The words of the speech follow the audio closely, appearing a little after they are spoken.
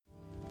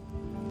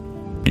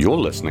You're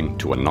listening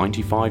to a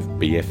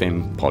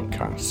 95BFM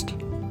podcast.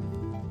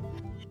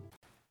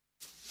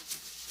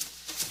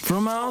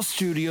 From our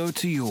studio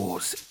to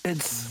yours,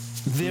 it's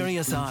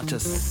Various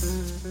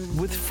Artists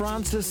with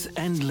Francis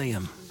and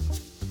Liam.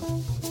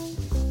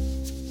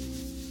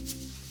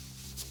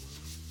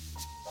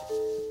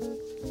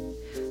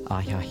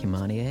 Ahia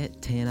himane,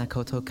 tēnā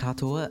koutou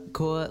katoa,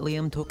 ko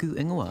Liam toku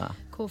ingoa.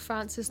 Ko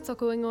Francis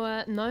toku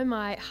ingoa, no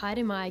mai,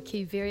 haere mai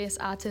ki Various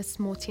Artists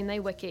mō tēnei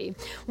wiki.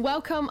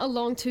 Welcome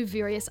along to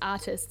Various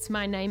Artists.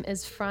 My name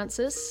is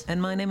Francis.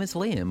 And my name is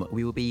Liam.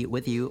 We will be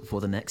with you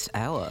for the next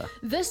hour.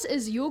 This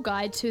is your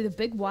guide to the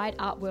big wide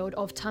art world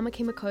of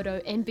Tamaki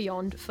Makaurau and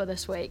beyond for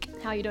this week.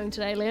 How are you doing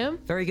today, Liam?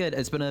 Very good.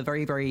 It's been a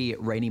very, very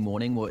rainy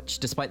morning, which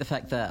despite the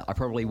fact that I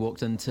probably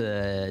walked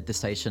into the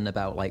station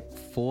about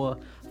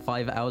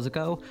 5 hours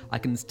ago, I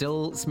can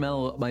still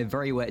smell my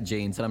very wet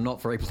jeans and I'm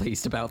not very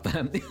pleased about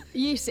them.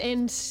 Yes,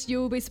 and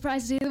you'll be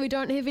surprised to hear that we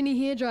don't have any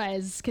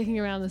hairdryers kicking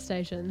around the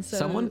station. So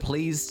Someone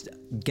please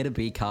get a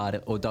B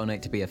card or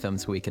donate to BFM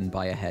so we can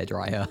buy a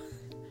hairdryer.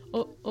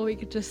 Or we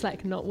could just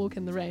not walk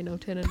in the rain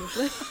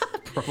alternatively.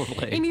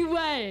 Probably.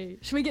 Anyway,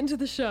 should we get into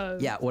the show?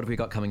 Yeah, what have we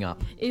got coming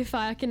up?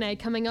 Whai Ake Nei,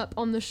 coming up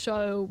on the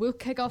show, we'll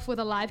kick off with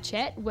a live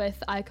chat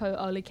with Eiko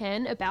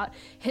Olykan about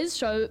his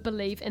show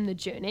Believe in the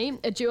Journey,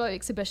 a duo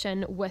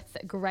exhibition with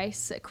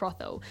Grace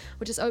Crothall,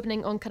 which is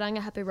opening on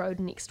Karangahape Road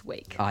next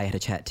week. I had a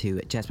chat to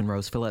Jazmine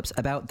Rose Phillips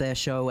about their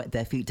show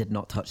Their Feet Did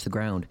Not Touch the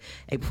Ground,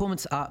 a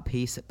performance art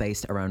piece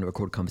based around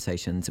recorded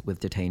conversations with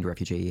detained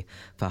refugee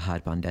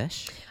Farhad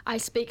Bandesh. I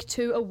speak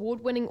to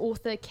award-winning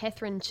author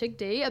Catherine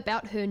Chidgey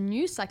about her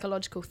new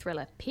psychological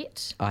thriller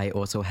Pet. I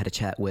also had a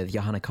chat with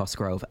Johanna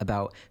Cosgrove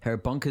about her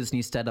bonkers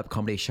new stand-up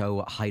comedy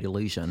show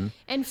Delusion.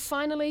 And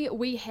finally,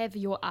 we have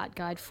your art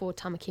guide for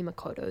Tamaki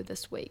Makaurau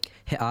this week.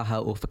 He aha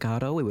o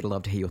whakaaro. We would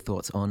love to hear your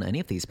thoughts on any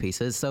of these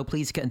pieces, so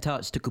please get in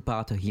touch. Tuku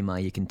pāto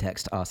hima, you can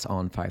text us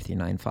on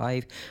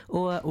 5395,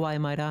 or Whai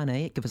Ake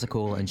Nei, give us a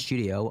call in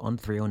studio on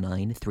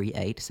 309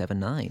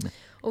 3879.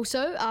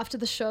 Also, after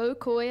the show,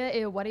 koia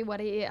e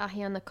wariwari e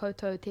ahi ana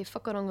koutou te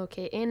whakarongo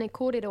ke ēnei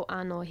kōrero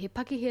anō he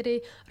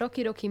pakihere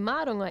roki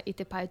māronga i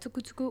te pai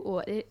tukutuku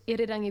o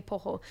Irirangi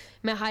Poho.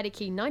 Me haere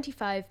ki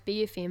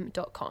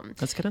 95bfm.com.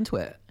 Let's get into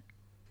it.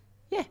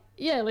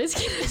 Yeah, let's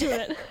get into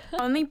it.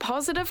 Only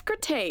positive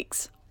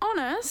critiques.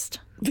 Honest.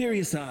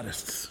 Various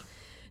Artists.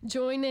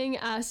 Joining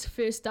us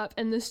first up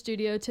in the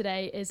studio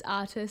today is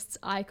artist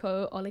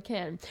Eiko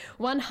Olykan,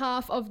 one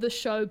half of the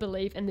show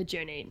Believe in the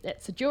Journey.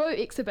 It's a duo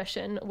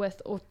exhibition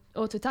with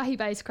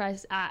Otutahi-based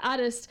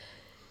artist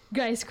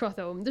Grace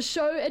Crothall. The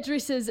show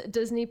addresses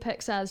Disney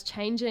Pixar's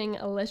changing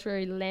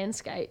literary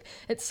landscape.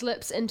 It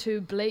slips into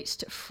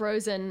bleached,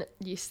 frozen,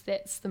 yes,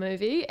 that's the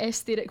movie,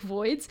 aesthetic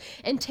voids,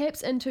 and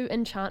taps into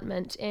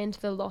enchantment and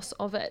the loss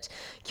of it.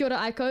 Kia ora,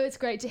 Eiko. It's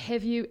great to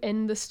have you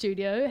in the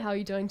studio. How are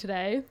you doing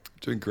today?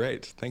 Doing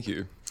great, thank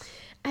you.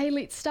 Hey,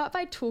 let's start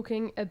by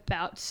talking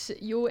about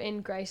your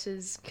and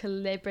Grace's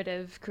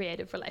collaborative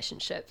creative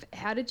relationship.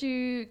 How did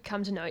you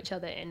come to know each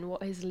other and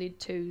what has led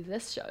to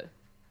this show?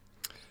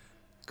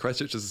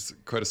 Christchurch is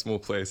quite a small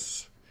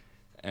place,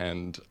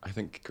 and I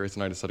think Grace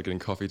and I just started getting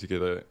coffee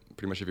together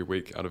pretty much every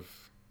week out of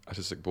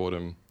artistic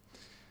boredom.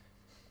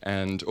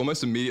 And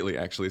almost immediately,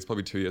 actually, it's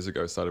probably 2 years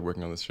ago, started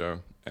working on this show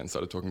and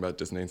started talking about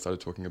Disney and started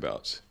talking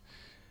about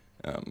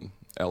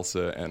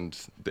Elsa and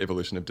the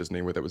evolution of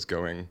Disney, where that was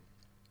going,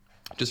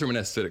 just from an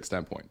aesthetic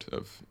standpoint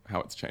of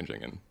how it's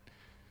changing. And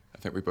I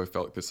think we both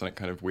felt like there's something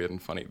kind of weird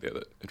and funny there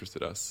that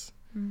interested us.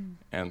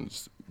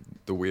 And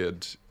the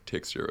weird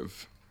texture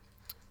of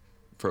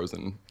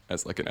Frozen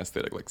as an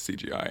aesthetic,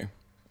 CGI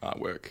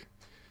artwork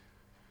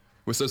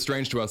was so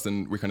strange to us,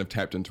 and we kind of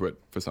tapped into it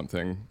for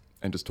something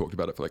and just talked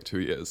about it for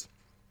 2 years.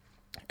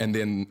 And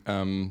then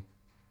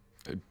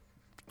I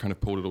kind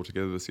of pulled it all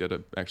together this year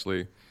to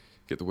actually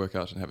get the work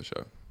out and have a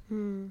show.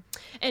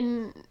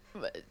 And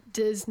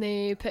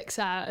Disney,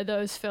 Pixar, are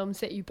those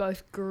films that you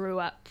both grew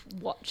up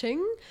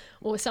watching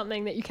or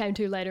something that you came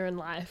to later in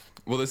life?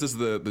 Well, this is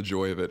the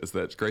joy of it, is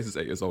that Grace is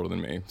 8 years older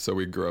than me, so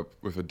we grew up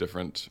with a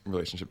different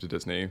relationship to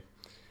Disney.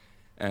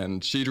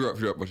 And she grew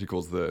up what she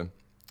calls the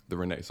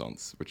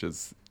Renaissance, which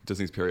is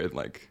Disney's period,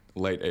 late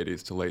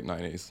 80s to late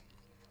 90s,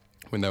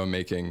 when they were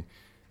making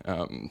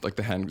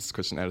the Hans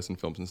Christian Andersen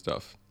films and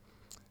stuff,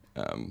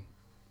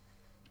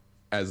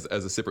 as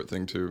a separate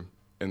thing too.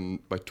 In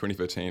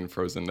 2013,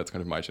 Frozen, that's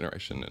kind of my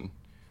generation,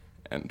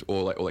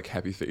 or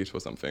Happy Feet or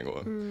something,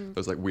 or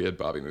those weird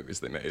Barbie movies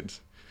they made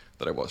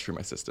that I watched through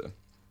my sister.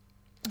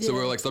 Yeah. So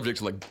we were subject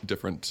to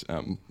different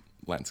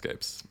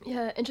landscapes.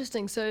 Yeah,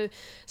 interesting. So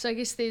I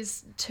guess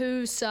there's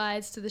two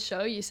sides to the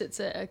show. Yes, it's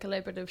a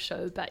collaborative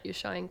show, but you're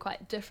showing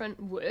quite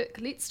different work.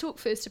 Let's talk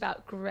first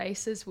about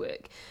Grace's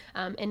work,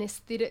 an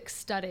aesthetic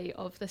study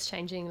of this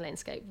changing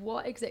landscape.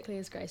 What exactly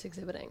is Grace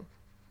exhibiting?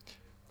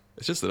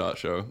 It's just an art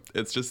show.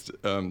 It's just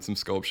some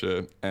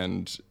sculpture,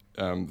 and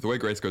the way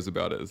Grace goes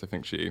about it is I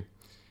think she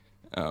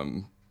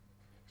kind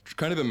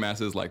of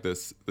amasses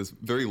this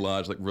very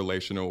large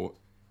relational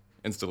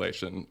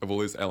installation of all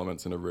these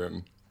elements in a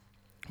room,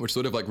 which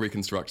sort of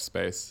reconstruct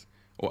space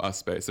or a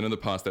space. And in the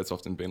past, that's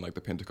often been like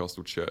the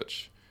Pentecostal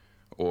church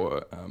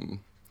or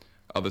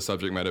other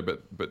subject matter,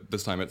 but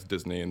this time it's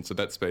Disney. And so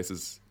that space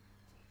is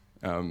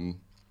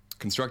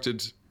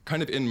constructed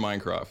kind of in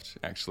Minecraft,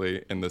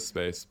 actually, in this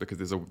space, because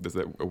there's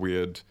a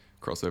weird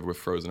crossover with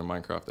Frozen and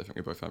Minecraft I think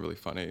we both found really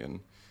funny and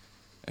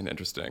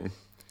interesting.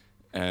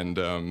 And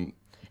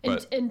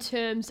but in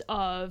terms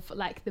of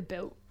like the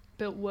built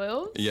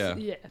world, yeah.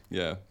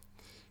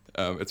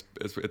 It's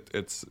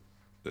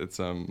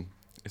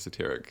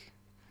esoteric.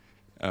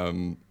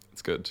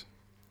 It's good.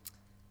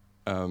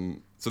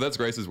 So that's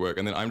Grace's work,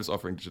 and then I'm just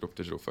offering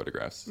digital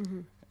photographs,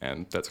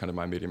 and that's kind of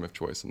my medium of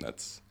choice, and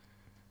that's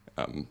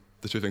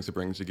the two things to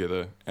bring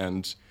together.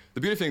 And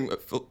the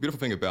beautiful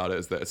thing about it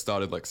is that it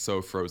started like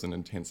so Frozen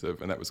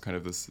intensive, and that was kind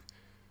of this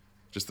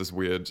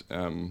weird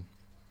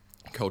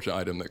culture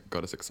item that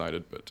got us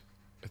excited. But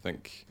I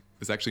think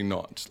there's actually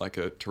not like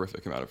a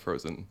terrific amount of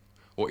Frozen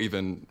or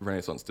even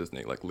Renaissance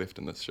Disney like left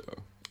in this show.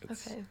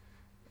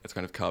 It's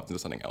kind of carved into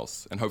something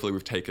else, and hopefully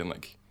we've taken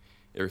like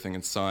everything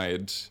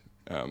inside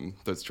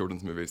those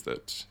children's movies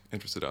that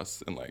interested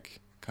us and like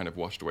kind of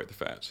washed away the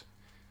fat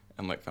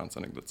and like found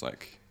something that's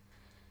like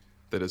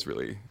that is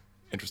really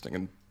interesting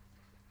and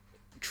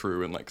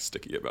true and like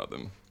sticky about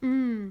them.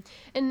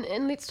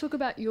 And let's talk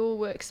about your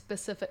work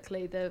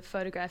specifically, the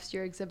photographs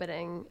you're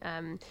exhibiting.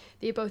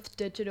 They're both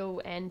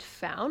digital and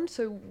found.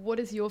 So what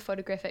does your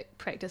photographic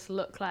practice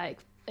look like,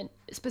 and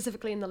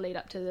specifically in the lead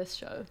up to this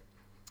show?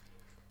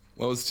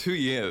 Well, it was 2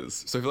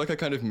 years. So I feel like I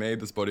kind of made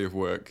this body of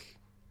work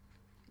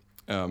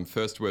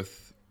first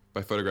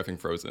by photographing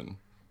Frozen. And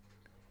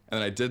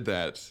then I did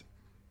that,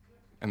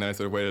 and then I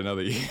sort of waited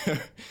another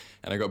year,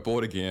 and I got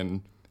bored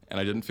again, and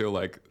I didn't feel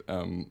like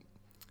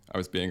I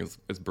was being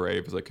as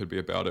brave as I could be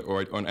about it.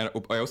 And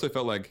I also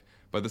felt like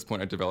by this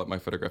point I developed my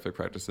photographic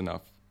practice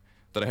enough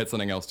that I had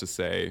something else to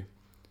say,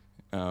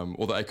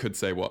 or that I could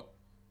say what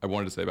I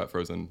wanted to say about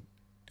Frozen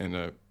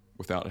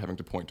without having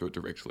to point to it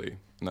directly.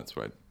 And that's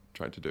what I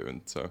tried to do.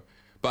 And so,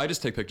 but I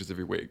just take pictures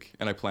every week,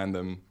 and I plan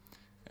them,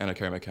 and I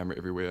carry my camera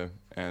everywhere,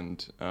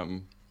 and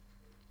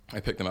I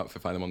pick them up if I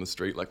find them on the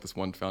street, like this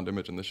one found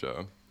image in the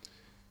show.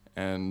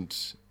 And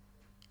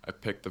I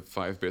pick the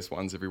 5 best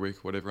ones every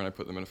week, whatever, and I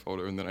put them in a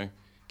folder, and then I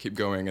keep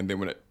going. And then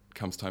when it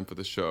comes time for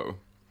the show,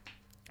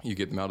 you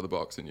get them out of the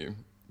box and you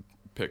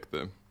pick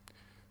the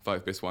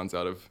 5 best ones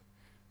out of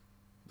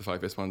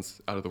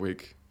the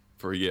week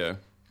for a year.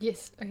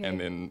 Yes. Okay. And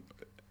then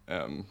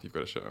you've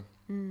got a show.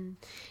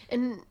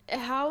 And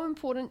how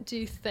important do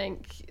you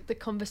think the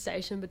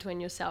conversation between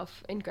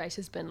yourself and Grace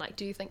has been? Like,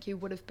 do you think you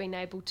would have been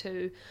able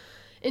to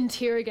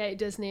interrogate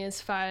Disney as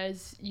far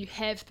as you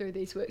have through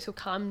these works, or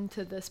come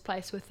to this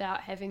place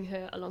without having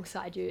her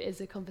alongside you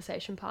as a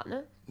conversation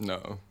partner?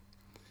 No.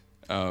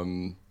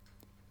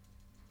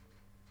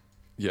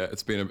 Yeah,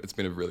 it's been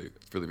really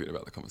been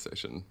about the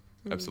conversation.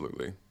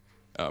 Absolutely.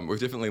 We've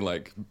definitely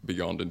like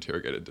beyond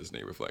interrogated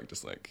Disney. We've like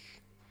just like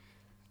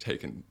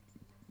taken.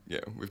 Yeah,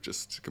 we've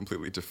just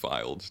completely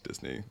defiled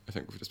Disney. I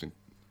think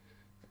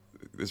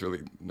there's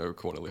really no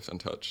corner left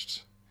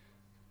untouched.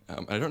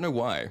 And I don't know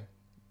why.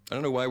 I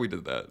don't know why we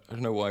did that. I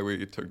don't know why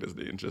we took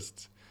Disney and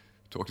just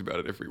talked about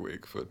it every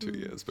week for 2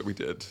 years, but we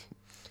did.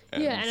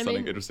 And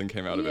something interesting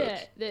came out of it.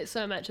 Yeah, that's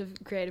so much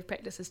of creative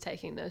practice is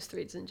taking those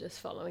threads and just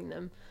following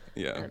them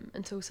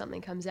until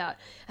something comes out.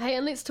 Hey,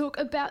 and let's talk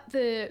about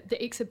the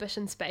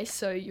exhibition space.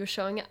 So you're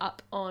showing it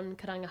up on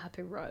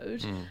Karangahape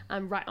Road,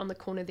 right on the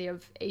corner there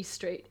of East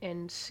Street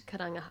and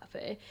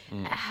Karangahape.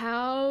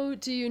 How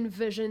do you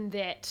envision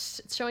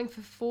that? It's showing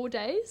for 4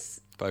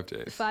 days? 5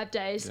 days. 5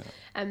 days.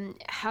 Yeah.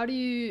 How do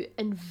you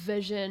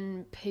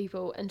envision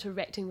people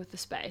interacting with the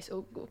space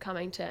or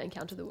coming to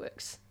encounter the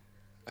works?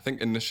 I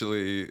think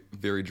initially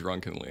very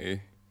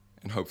drunkenly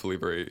and hopefully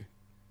very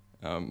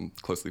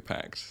closely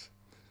packed.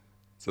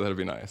 So that'll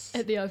be nice.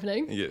 At the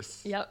opening?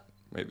 Yes. Yep.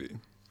 Maybe.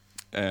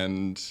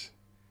 And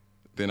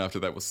then after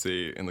that we'll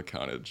see in the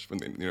carnage, when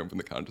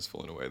the carnage is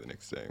fallen away the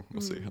next day,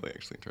 we'll see how they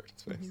actually interact in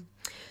space.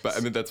 But I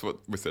mean, that's what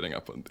we're setting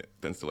up on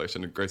the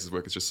installation. And Grace's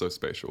work is just so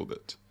spatial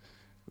that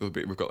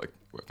we've got like,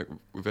 I think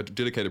we've had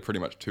dedicated pretty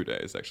much 2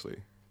 days actually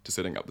to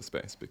setting up the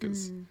space,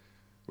 because,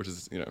 which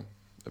is,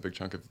 a big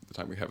chunk of the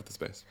time we have at the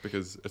space,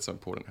 because it's so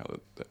important how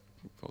that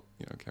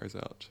carries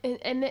out.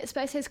 And that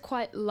space has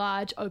quite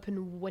large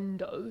open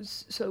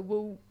windows, so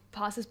will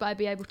passers-by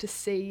be able to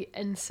see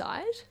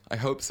inside? I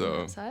hope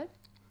so. Outside?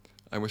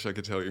 I wish I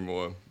could tell you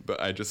more,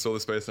 but I just saw the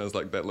space and I was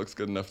like, that looks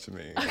good enough to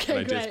me. Okay,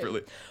 and I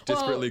great.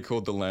 desperately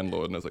called the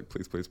landlord and I was like,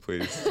 please, please,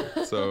 please.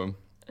 So...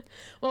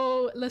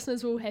 Well,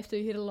 listeners will have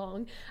to head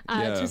along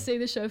to see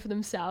the show for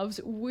themselves.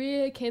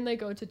 Where can they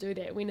go to do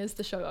that? When is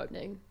the show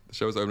opening? The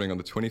show is opening on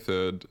the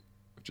 23rd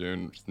of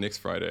June, which is next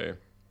Friday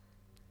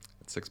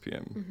at 6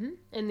 p.m.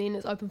 And then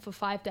it's open for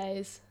 5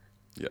 days.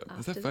 Yeah.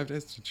 Is that 5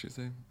 days to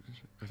Tuesday?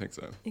 I think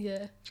so.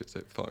 Yeah.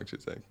 Following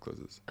Tuesday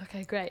closes.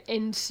 Okay, great.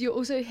 And you're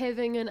also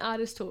having an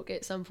artist talk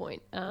at some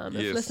point.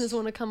 If listeners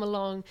want to come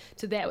along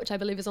to that, which I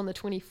believe is on the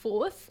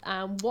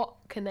 24th, what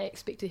can they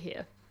expect to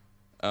hear?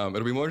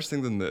 It'll be more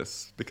interesting than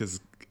this because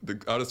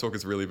the artist talk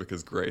is really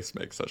because Grace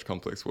makes such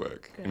complex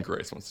work and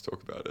Grace wants to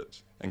talk about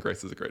it. And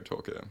Grace is a great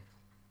talker.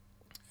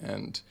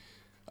 And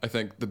I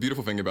think the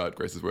beautiful thing about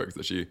Grace's work is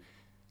that she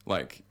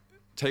like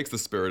takes the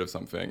spirit of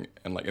something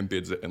and like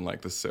embeds it in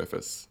like the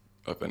surface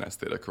of an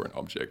aesthetic or an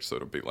object. So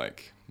it'll be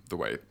like the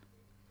way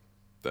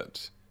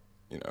that,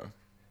 you know,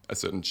 a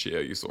certain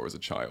chair you saw as a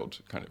child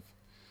kind of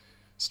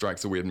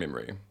strikes a weird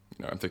memory.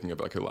 You know, I'm thinking of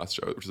like her last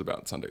show, which is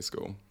about Sunday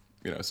school,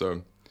 you know,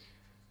 so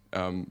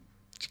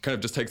she kind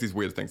of just takes these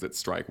weird things that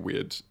strike a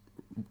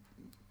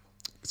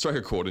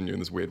chord in you in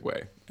this weird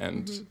way.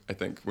 And I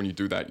think when you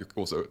do that,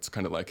 it's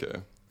kind of like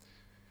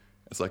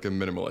it's like a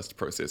minimalist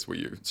process where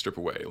you strip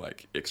away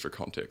like extra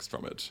context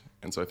from it.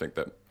 And so I think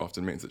that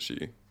often means that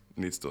she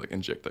needs to like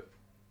inject that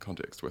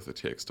context with the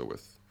text or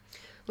with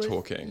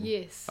talking.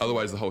 Yes.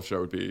 Otherwise the whole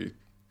show would be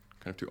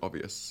kind of too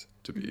obvious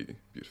to be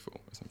beautiful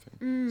or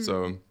something.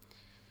 So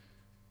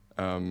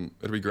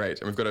it'll be great.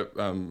 And we've got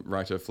a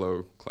writer,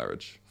 Flo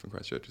Claridge from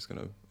Christchurch, who's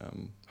going to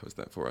host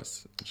that for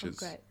us. She's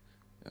great.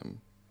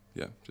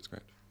 She's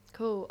great.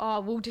 Cool.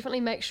 Oh, we'll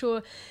definitely make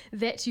sure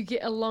that you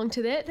get along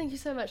to that. Thank you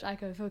so much,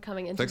 Eiko, for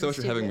coming in. Thanks so much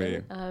for having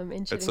me.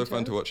 It's so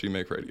fun to watch you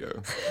make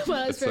radio.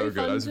 Well, it's so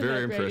good. I was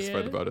very impressed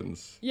by the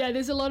buttons. Yeah,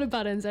 there's a lot of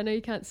buttons. I know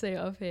you can't see it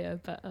off here,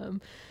 but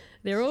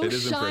they're all it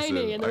is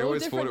shiny. Impressive. And I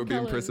always thought it would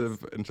colours. be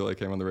impressive until I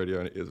came on the radio,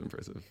 and it is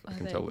impressive. I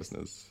can tell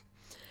listeners.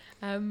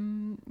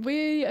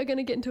 We are going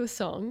to get into a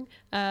song.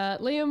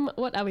 Liam,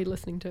 what are we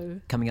listening to?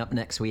 Coming up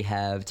next, we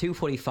have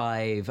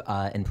 245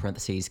 in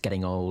parentheses,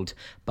 Getting Old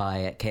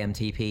by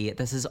KMTP.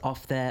 This is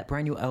off their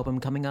brand new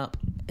album coming up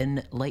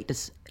in late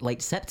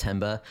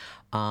September,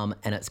 and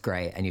it's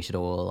great, and you should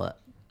all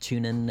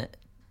tune in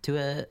to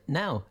it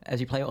now as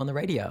you play it on the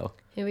radio.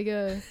 Here we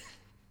go.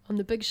 On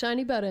the big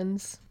shiny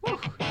buttons.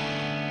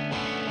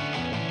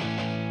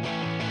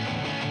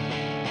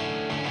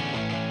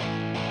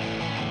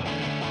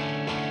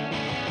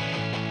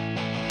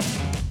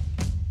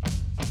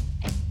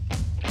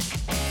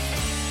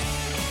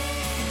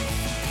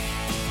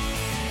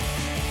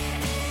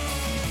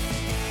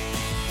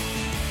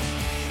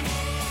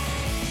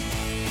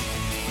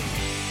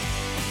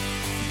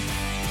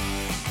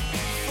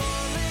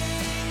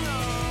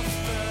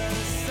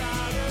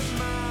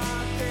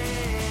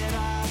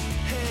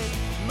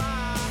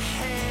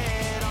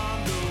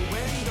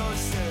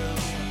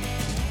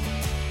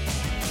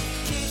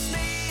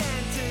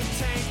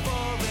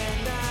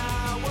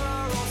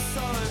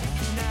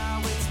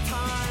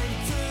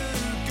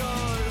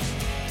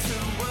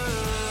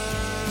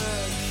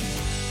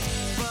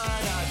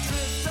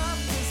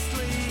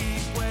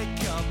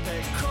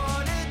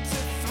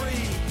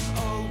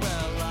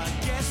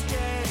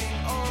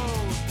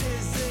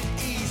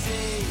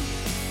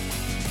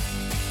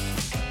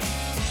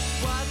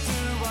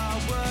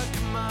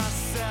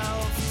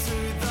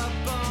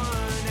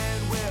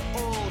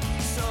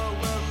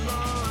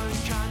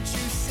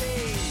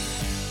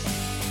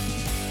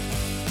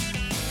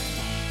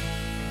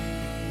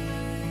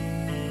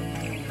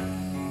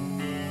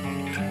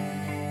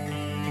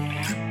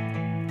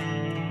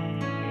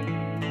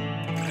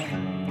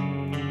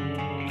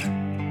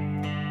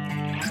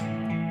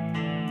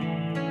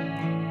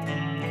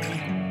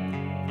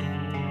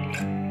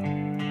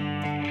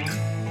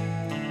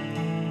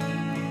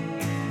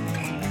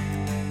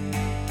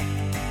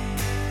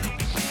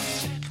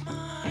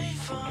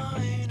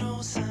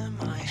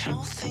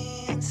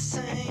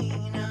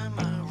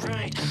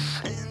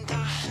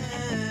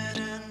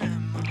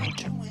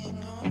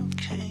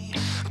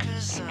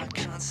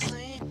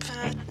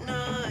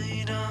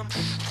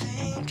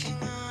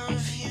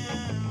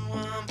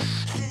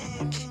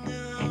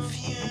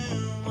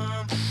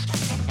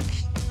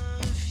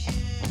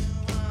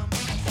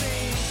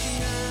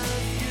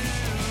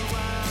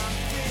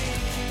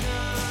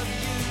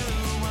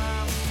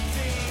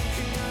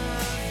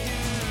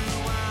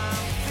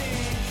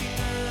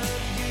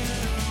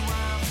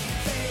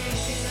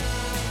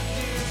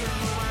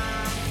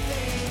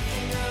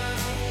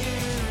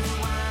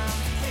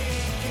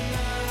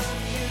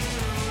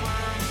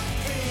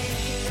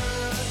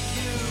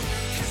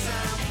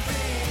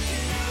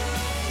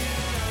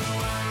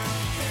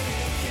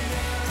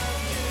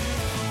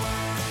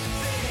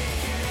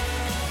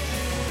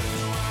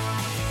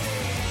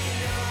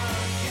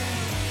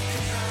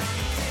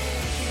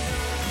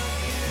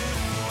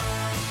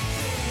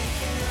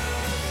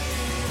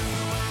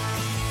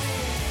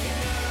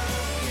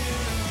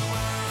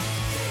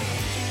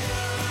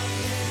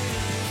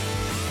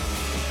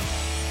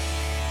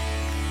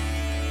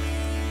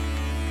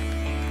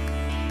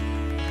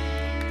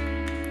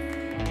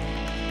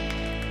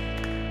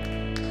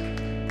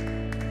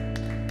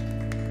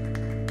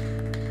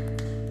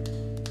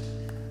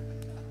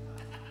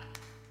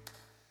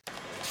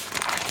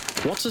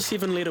 What's a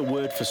 7-letter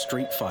word for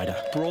Street Fighter?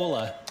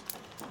 Brawler.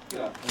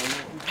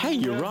 Hey,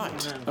 you're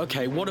right.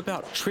 Okay, what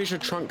about treasure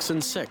trunks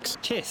and 6?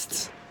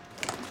 Chests.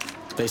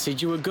 They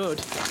said you were good.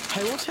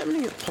 Hey, what's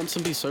happening at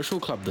Ponsonby Social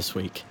Club this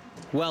week?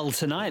 Well,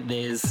 tonight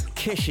there's...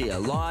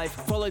 Keshia live,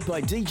 followed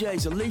by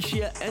DJs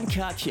Alicia and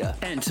Katya.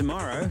 And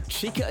tomorrow...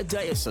 Chica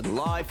Adeason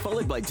live,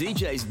 followed by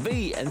DJs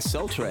V and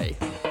Sultry.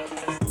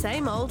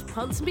 Same old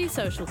Ponsonby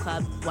Social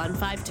Club,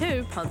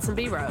 152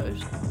 Ponsonby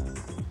Road.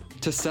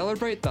 To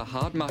celebrate the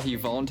hard mahi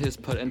volunteers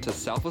put into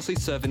selflessly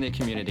serving their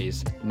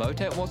communities,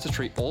 Motat wants to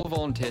treat all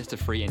volunteers to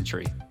free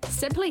entry.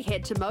 Simply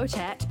head to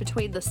Motat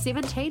between the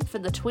 17th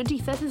and the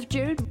 25th of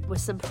June with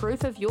some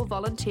proof of your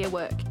volunteer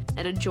work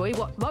and enjoy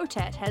what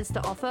Motat has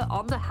to offer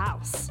on the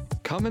house.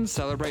 Come and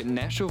celebrate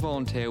National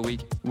Volunteer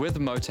Week with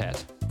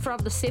Motat. From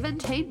the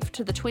 17th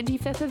to the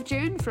 25th of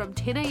June from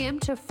 10 a.m.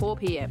 to 4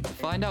 p.m.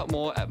 Find out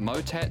more at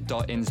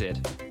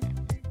motat.nz.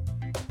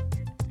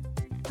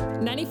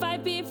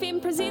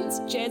 95BFM presents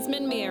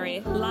Jazmine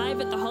Mary,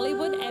 live at the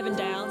Hollywood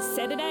Avondale,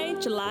 Saturday,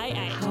 July 8.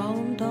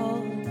 Hound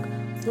dog,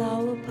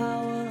 flower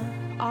power,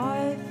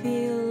 I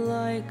feel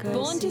like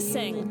Born to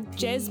sing,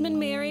 Jazmine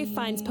Mary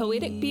finds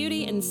poetic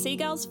beauty in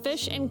seagulls,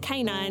 fish and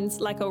canines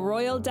like a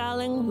royal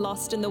darling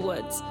lost in the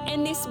woods.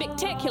 And their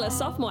spectacular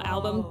sophomore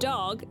album,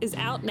 Dog, is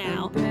out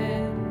now.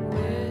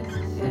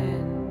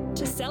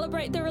 To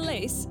celebrate the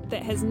release,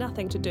 that has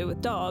nothing to do with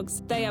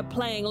dogs, they are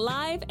playing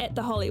live at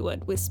the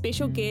Hollywood with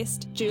special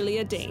guest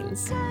Julia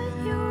Deans.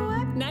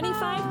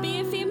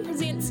 95BFM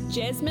presents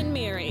Jazmine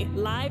Mary,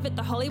 live at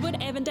the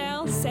Hollywood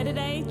Avondale,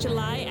 Saturday,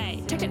 July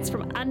 8. Tickets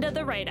from Under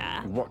the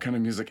Radar. What kind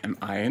of music am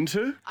I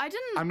into?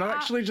 I'm not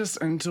actually just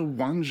into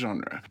one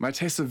genre. My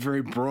tastes are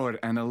very broad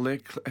and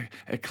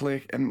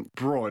eclectic and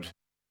broad.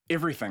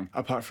 Everything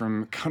apart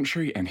from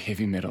country and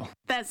heavy metal.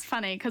 That's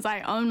funny because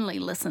I only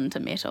listen to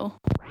metal.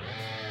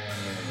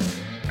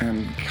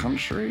 And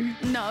country?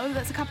 No,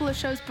 that's a couple of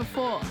shows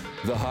before.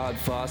 The Hard,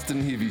 Fast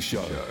and Heavy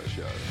Show.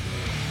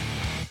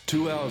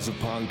 2 hours of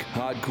punk,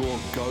 hardcore,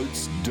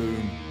 goats,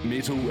 doom,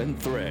 metal and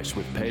thrash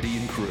with Paddy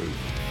and crew.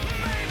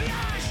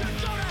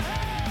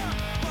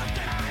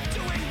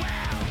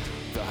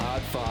 The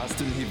Hard,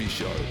 Fast and Heavy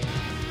Show.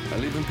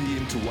 11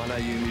 p.m. to 1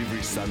 a.m.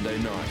 every Sunday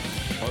night.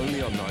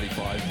 Only on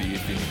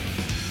 95BFM.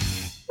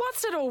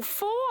 What's it all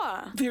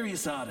for?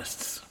 Various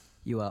artists.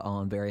 You are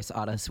on Various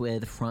Artists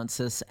with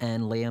Francis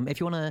and Liam. If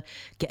you want to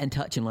get in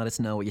touch and let us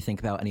know what you think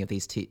about any of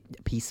these two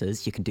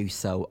pieces, you can do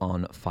so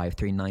on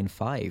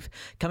 5395.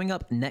 Coming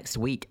up next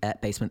week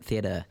at Basement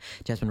Theatre,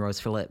 Jazmine Rose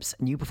Phillips'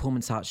 new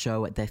performance art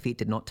show, Their Feet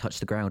Did Not Touch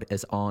the Ground,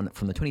 is on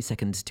from the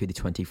 22nd to the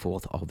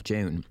 24th of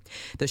June.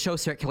 The show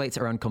circulates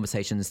around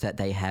conversations that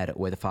they had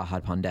with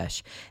Farhad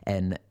Bandesh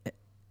and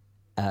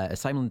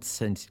asylum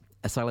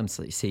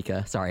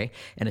seeker,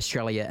 in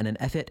Australia in an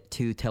effort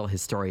to tell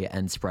his story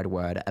and spread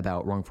word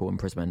about wrongful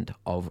imprisonment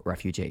of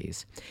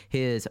refugees.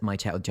 Here's my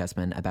chat with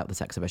Jazmine about this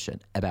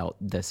exhibition, about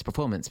this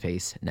performance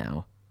piece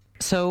now.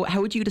 So how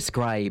would you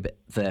describe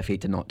Their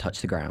Feet Did Not Touch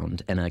the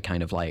Ground in a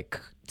kind of like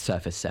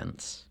surface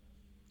sense?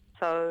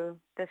 So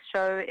this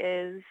show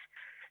is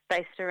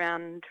based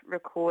around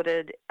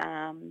recorded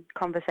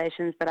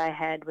conversations that I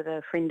had with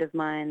a friend of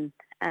mine,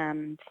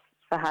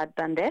 Farhad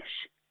Bandesh.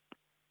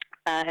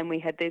 And we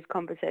had these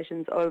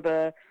conversations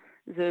over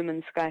Zoom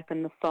and Skype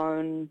and the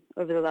phone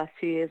over the last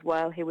few years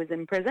while he was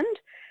imprisoned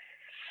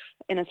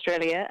in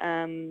Australia.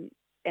 And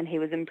he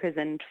was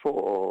imprisoned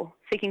for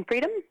seeking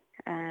freedom,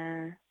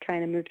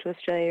 trying to move to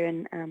Australia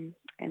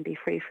and be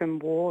free from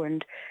war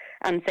and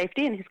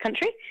unsafety in his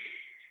country.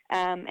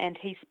 And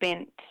he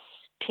spent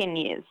 10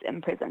 years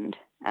imprisoned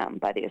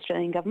by the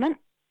Australian government.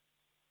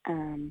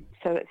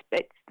 So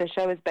the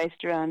show is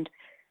based around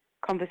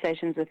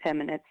conversations with him,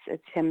 and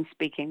it's him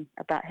speaking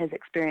about his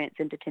experience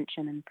in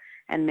detention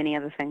and many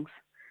other things.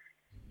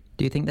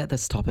 Do you think that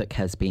this topic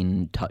has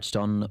been touched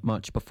on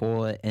much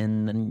before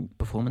in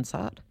performance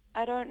art?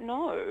 I don't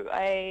know.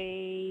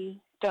 I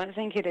don't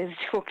think it is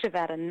talked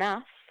about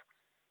enough.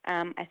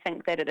 I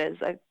think that it is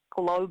a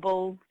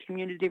global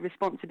community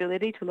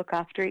responsibility to look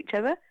after each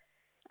other.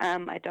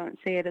 I don't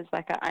see it as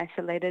like an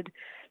isolated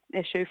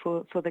issue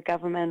for the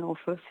government or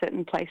for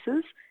certain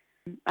places.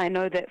 I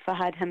know that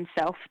Farhad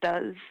himself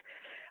does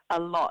a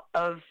lot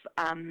of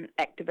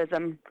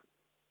activism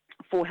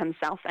for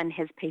himself and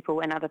his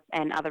people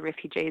and other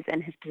refugees in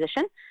his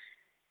position.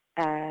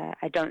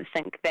 I don't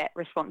think that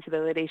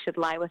responsibility should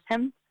lie with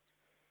him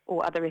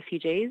or other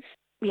refugees.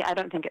 Yeah, I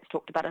don't think it's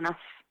talked about enough.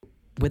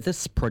 With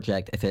this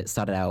project, if it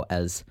started out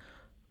as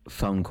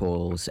phone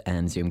calls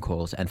and Zoom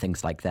calls and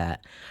things like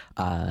that,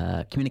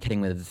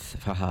 communicating with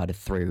Farhad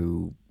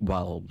through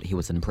while he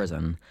was in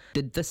prison,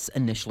 did this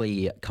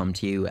initially come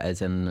to you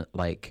as in,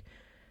 like,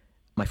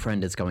 my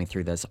friend is going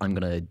through this, I'm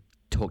going to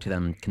talk to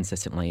them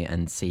consistently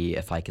and see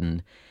if I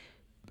can...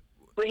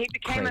 Well, he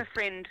became a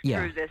friend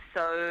through this,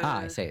 so...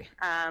 I see.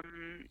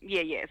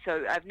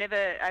 So I've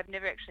never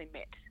actually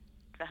met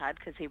Farhad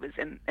because he was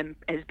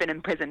has been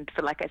imprisoned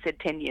for, like I said,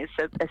 10 years.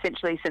 So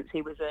essentially since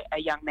he was a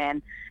young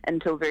man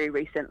until very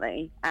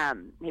recently,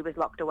 he was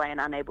locked away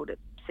and unable to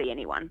see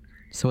anyone.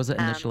 So was it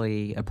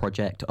initially a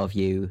project of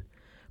you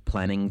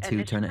planning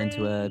to turn it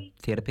into a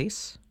theatre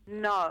piece?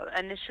 No.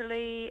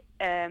 Initially,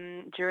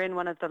 during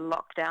one of the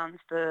lockdowns,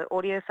 the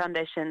Audio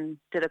Foundation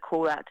did a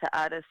call out to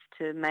artists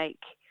to make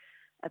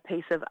a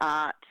piece of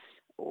art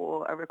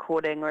or a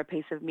recording or a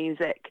piece of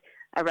music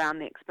around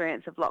the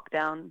experience of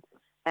lockdown.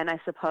 And I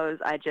suppose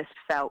I just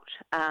felt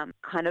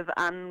kind of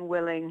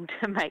unwilling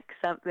to make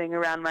something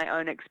around my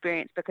own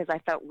experience because I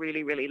felt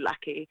really, really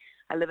lucky.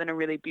 I live in a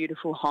really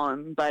beautiful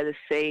home by the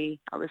sea.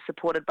 I was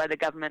supported by the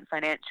government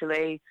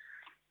financially.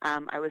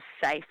 I was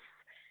safe,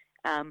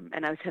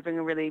 and I was having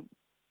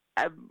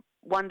a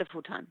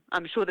wonderful time.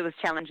 I'm sure there was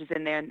challenges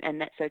in there, and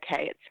that's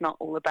okay. It's not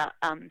all about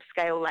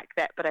scale like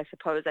that, but I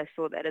suppose I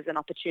saw that as an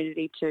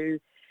opportunity to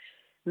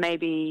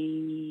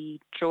maybe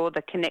draw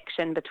the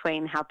connection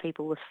between how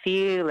people were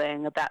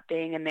feeling about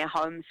being in their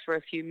homes for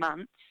a few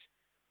months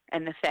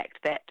and the fact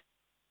that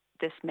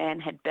this man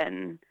had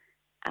been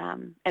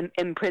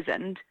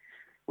imprisoned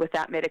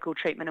without medical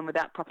treatment and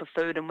without proper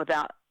food and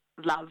without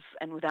love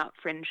and without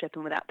friendship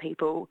and without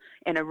people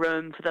in a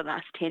room for the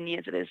last 10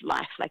 years of his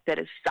life. Like, that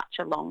is such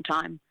a long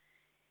time.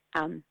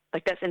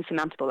 Like, that's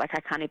insurmountable. Like,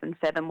 I can't even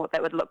fathom what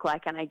that would look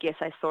like. And I guess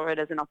I saw it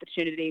as an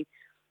opportunity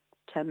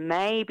to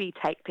maybe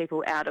take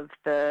people out of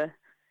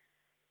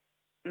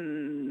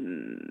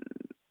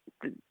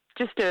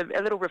just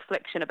a little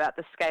reflection about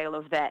the scale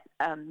of that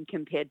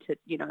compared to,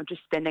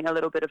 just spending a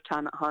little bit of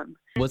time at home.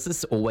 Was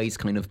this always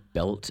kind of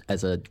built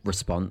as a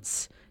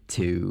response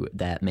to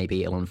that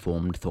maybe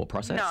ill-informed thought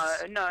process?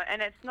 No,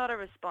 and it's not a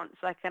response,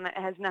 and it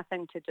has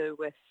nothing to do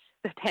with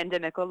the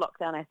pandemic or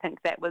lockdown. I think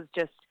that was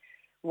just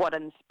what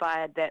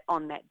inspired that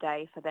on that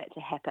day for that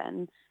to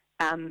happen.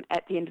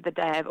 At the end of the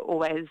day,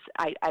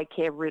 I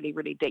care really,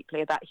 really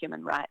deeply about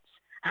human rights,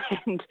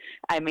 and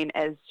I mean,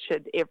 as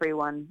should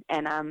everyone.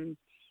 And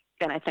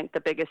I think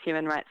the biggest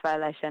human rights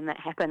violation that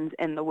happens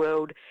in the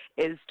world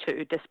is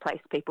to displace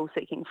people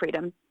seeking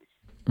freedom.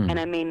 And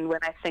I mean,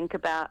 when I think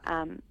about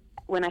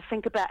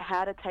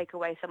how to take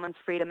away someone's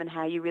freedom and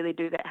how you really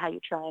do that, how you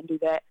try and do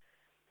that,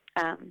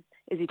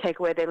 is you take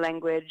away their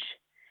language,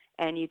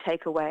 and you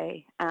take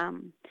away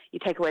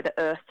the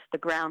earth, the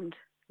ground,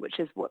 which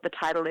is what the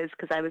title is,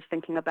 because I was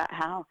thinking about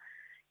how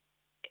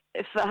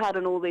if Farhad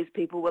and all these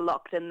people were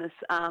locked in this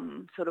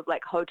sort of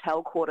like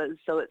hotel quarters,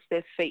 so it's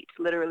their feet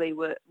literally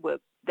were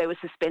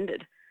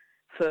suspended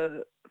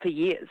for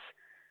years,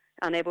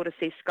 unable to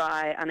see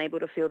sky, unable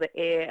to feel the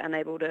air, and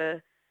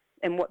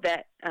what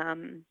that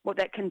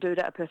can do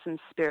to a person's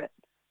spirit.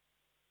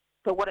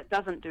 But what it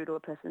doesn't do to a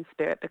person's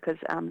spirit, because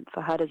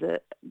Farhad is a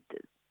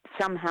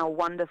somehow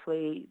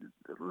wonderfully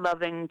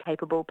loving,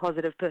 capable,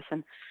 positive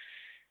person.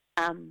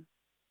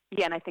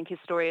 And I think his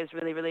story is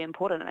really, really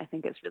important, and I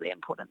think it's really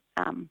important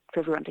for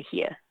everyone to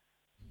hear.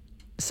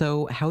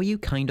 So how are you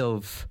kind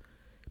of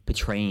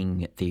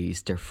portraying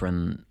these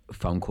different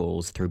phone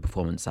calls through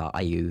performance art?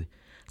 Are you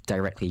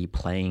directly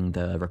playing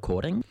the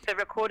recording? The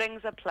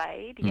recordings are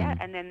played, yeah,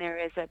 and then there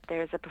is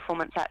a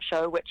performance art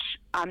show, which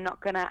I'm not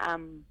going to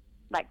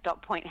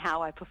dot point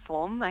how I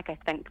perform. Like, I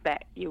think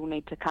that you'll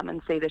need to come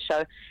and see the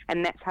show,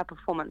 and that's how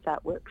performance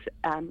art works.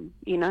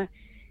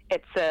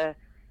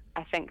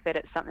 I think that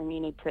it's something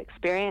you need to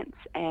experience,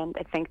 and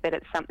I think that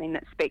it's something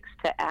that speaks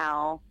to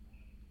our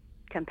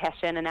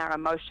compassion and our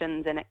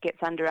emotions, and it gets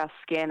under our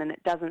skin, and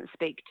it doesn't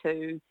speak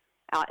to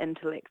our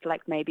intellect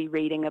like maybe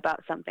reading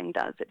about something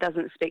does. It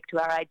doesn't speak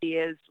to our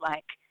ideas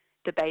like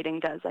debating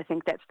does. I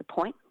think that's the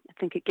point. I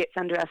think it gets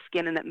under our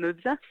skin and it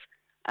moves us.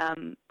 So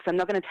I'm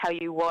not going to tell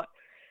you what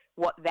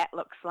that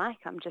looks like.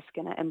 I'm just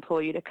going to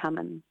implore you to come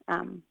and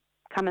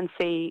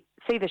see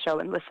the show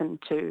and listen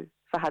to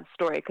Farhad's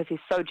story, because he's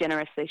so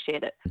generously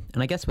shared it.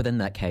 And I guess within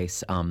that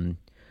case,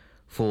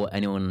 for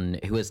anyone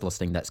who is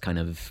listening that's kind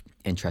of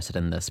interested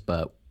in this,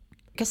 but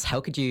I guess how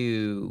would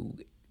you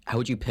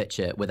pitch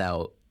it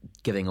without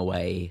giving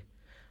away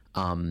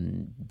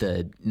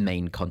the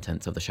main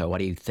contents of the show? Why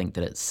do you think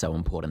that it's so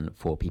important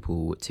for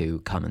people to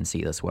come and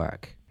see this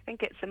work? I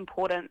think it's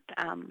important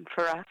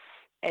for us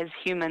as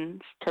humans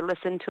to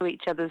listen to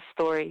each other's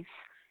stories,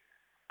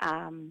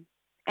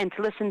 and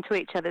to listen to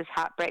each other's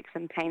heartbreaks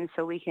and pains,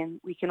 so we can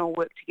all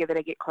work together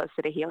to get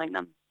closer to healing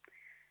them.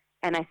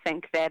 And I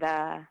think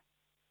that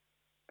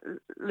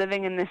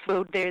living in this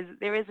world,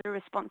 there is a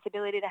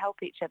responsibility to help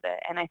each other.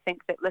 And I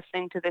think that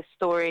listening to this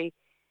story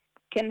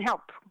can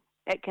help.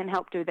 It can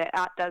help do that.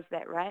 Art does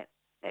that, right?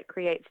 It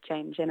creates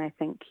change. And I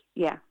think,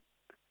 yeah.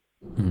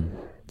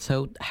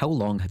 So how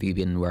long have you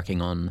been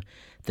working on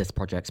this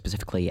project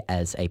specifically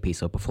as a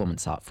piece of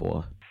performance art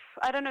for?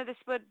 I don't know, this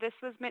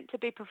was meant to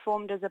be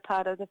performed as a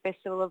part of the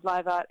Festival of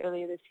Live Art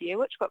earlier this year,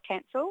 which got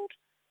cancelled.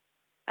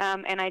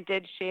 And I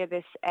did share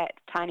this at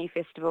Tiny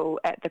Festival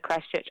at the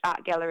Christchurch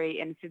Art Gallery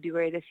in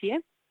February this year.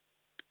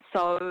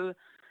 So,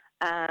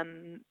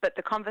 but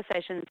the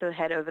conversations I've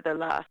had over the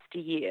last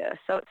year,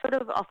 so it's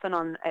sort of off and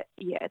on,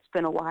 it's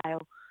been a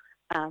while.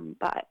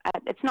 But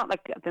it's not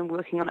like I've been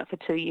working on it for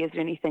 2 years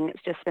or anything.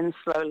 It's just been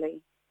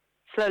slowly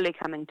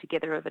coming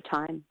together over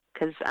time,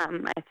 because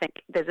I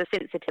think there's a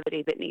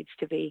sensitivity that needs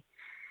to be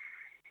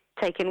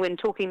taken when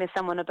talking to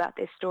someone about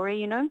their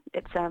story.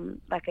 It's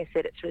like I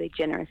said, it's really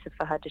generous of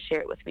Farhad to share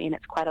it with me, and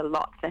it's quite a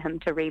lot for him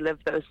to relive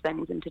those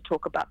things and to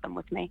talk about them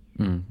with me.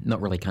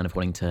 Not really kind of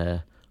wanting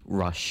to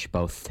rush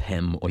both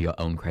him or your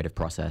own creative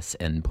process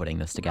in putting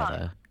this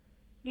together.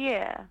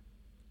 Yeah.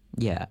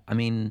 Yeah, I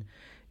mean,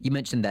 you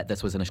mentioned that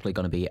this was initially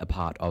going to be a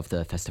part of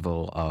the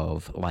Festival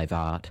of Live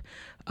Art.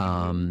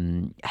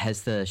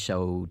 Has the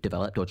show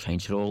developed or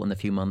changed at all in the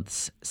few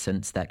months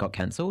since that got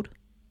cancelled?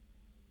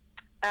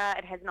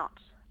 It has not.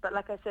 But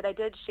like I said, I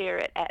did share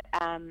it at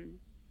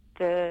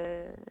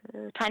the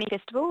Tiny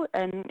Festival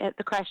at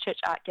the Christchurch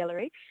Art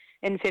Gallery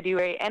in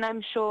February. And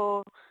I'm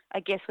sure, I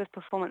guess with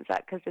performance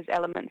art, because there's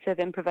elements of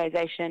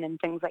improvisation and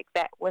things like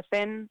that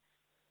within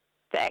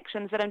the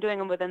actions that I'm doing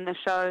and within the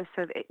show,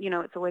 so that,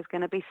 it's always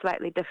going to be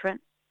slightly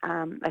different.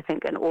 I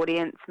think an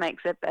audience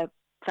makes it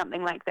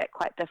something like that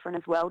quite different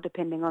as well,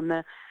 depending on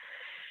the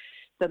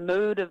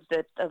mood of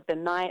the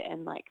night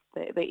and like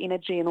the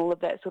energy and all of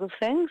that sort of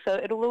thing. So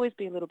it'll always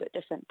be a little bit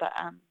different, but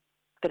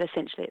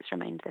essentially it's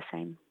remained the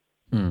same.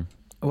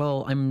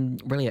 Well, I'm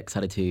really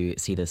excited to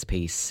see this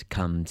piece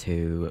come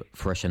to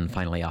fruition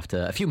finally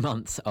after a few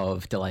months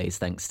of delays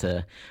thanks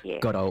to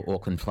good old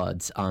Auckland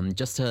floods.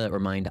 Just to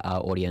remind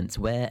our audience,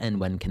 where and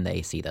when can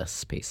they see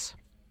this piece?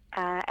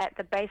 At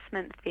the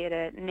Basement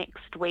Theatre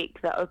next week.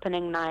 The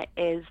opening night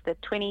is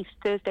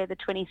Thursday the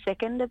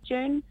 22nd of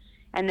June,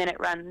 and then it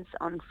runs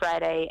on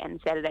Friday and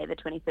Saturday the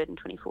 23rd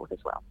and 24th as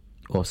well.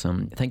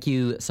 Awesome. Thank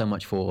you so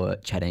much for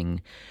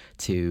chatting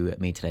to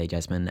me today,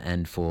 Jazmine,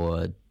 and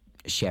for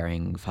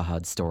sharing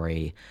Farhad's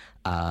story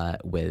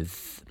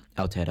with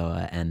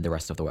Aotearoa and the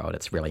rest of the world.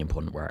 It's really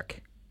important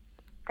work.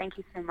 Thank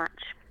you so much.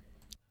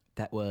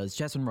 That was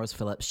Jazmine Rose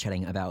Phillips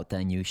chatting about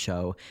their new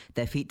show,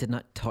 Their Feet Did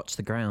Not Touch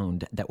the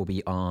Ground, that will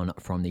be on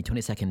from the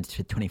 22nd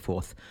to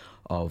 24th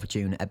of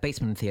June at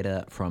Basement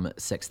Theatre from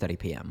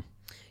 6:30pm.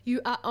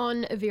 You are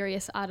on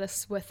Various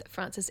Artists with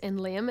Francis and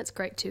Liam. It's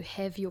great to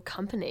have your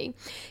company.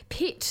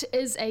 Pet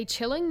is a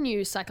chilling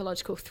new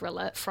psychological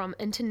thriller from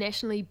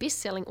internationally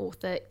best-selling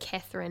author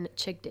Catherine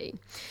Chidgey.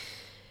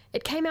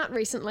 It came out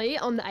recently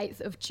on the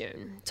 8th of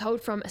June.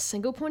 Told from a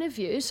single point of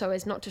view so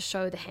as not to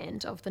show the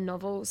hand of the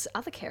novel's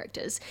other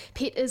characters,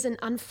 Pet is an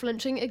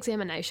unflinching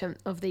examination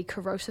of the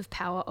corrosive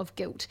power of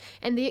guilt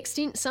and the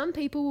extent some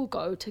people will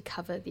go to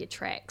cover their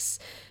tracks.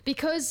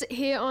 Because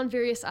here on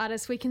Various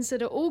Artists we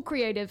consider all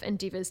creative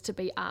endeavours to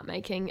be art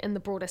making in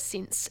the broader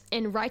sense,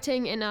 and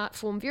writing an art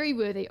form very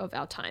worthy of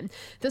our time.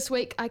 This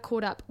week I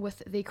caught up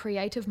with the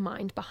creative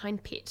mind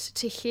behind Pet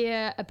to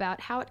hear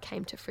about how it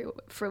came to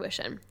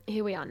fruition.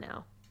 Here we are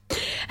now.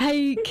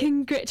 Hey,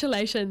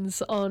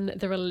 congratulations on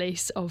the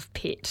release of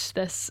Pet,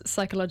 this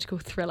psychological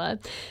thriller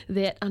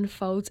that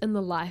unfolds in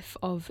the life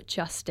of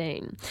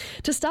Justine.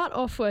 To start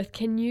off with,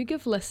 can you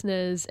give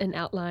listeners an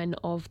outline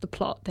of the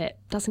plot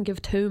that doesn't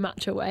give too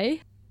much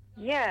away?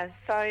 Yeah,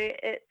 so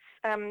it's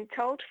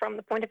told from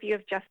the point of view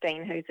of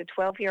Justine, who's a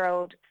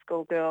 12-year-old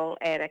schoolgirl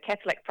at a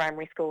Catholic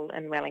primary school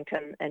in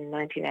Wellington in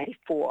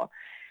 1984.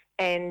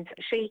 And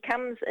she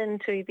comes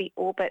into the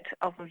orbit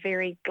of a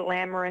very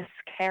glamorous,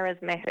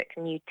 charismatic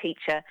new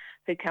teacher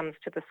who comes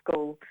to the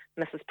school,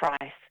 Mrs.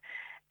 Price.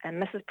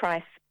 And Mrs.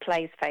 Price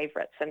plays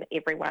favourites and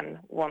everyone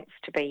wants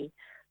to be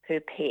her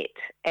pet.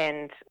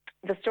 And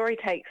the story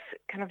takes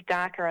kind of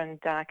darker and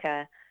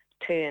darker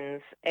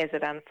turns as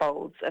it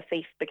unfolds. A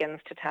thief begins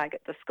to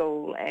target the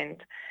school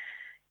and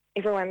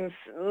everyone's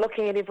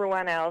looking at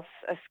everyone else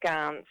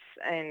askance.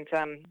 And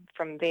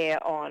from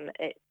there on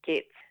it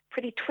gets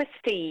pretty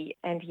twisty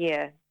and,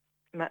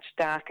 much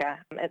darker.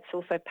 It's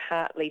also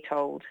partly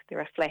told,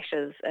 there are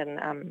flashes in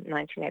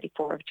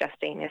 1984 of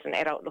Justine as an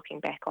adult looking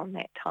back on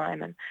that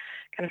time and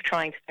kind of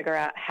trying to figure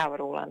out how it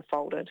all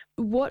unfolded.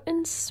 What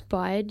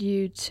inspired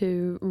you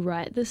to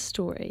write this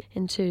story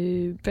and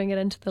to bring it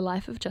into the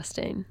life of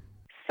Justine?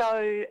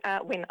 So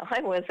when I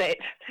was at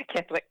a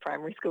Catholic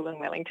primary school in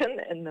Wellington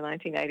in the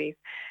 1980s,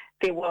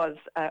 there was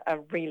a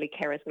really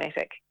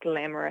charismatic,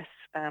 glamorous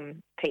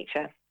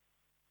teacher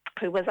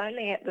who was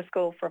only at the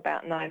school for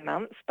about 9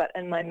 months, but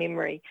in my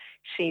memory,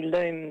 she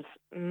looms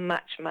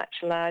much, much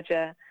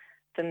larger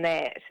than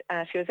that.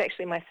 She was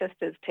actually my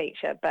sister's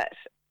teacher, but,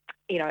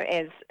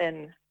 as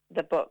in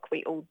the book,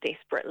 we all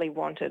desperately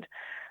wanted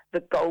the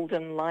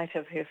golden light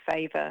of her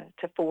favour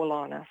to fall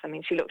on us. I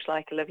mean, she looked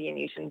like Olivia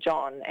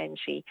Newton-John, and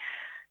she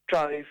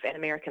drove an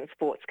American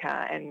sports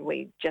car, and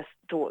we just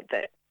thought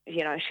that,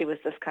 she was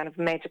this kind of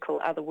magical,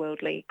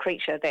 otherworldly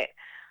creature that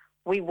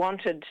we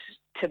wanted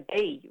to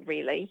be,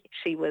 really.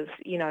 She was,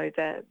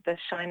 the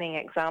shining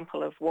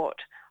example of what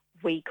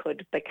we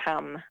could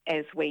become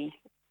as we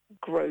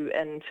grew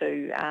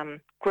into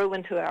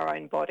our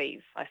own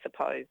bodies, I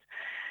suppose.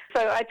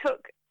 So I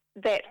took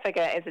that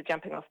figure as a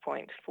jumping off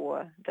point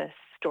for this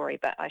story,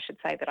 but I should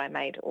say that I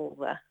made all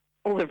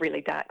the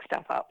really dark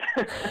stuff up.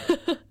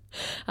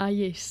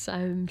 Yes,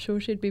 I'm sure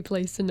she'd be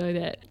pleased to know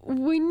that.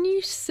 When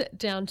you sit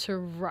down to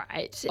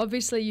write,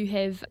 obviously you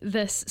have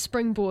this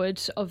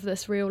springboard of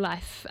this real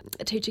life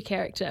teacher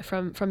character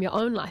from your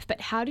own life,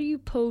 but how do you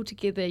pull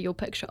together your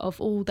picture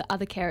of all the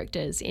other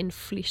characters and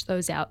flesh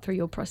those out through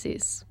your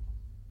process?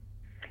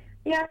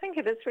 Yeah, I think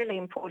it is really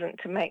important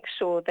to make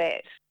sure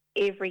that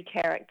every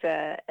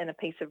character in a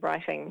piece of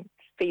writing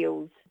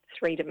feels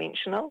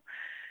three-dimensional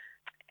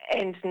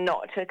and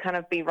not to kind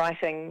of be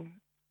writing,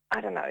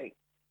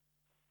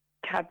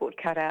 cardboard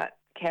cutout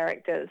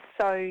characters.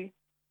 So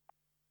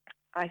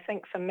I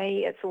think for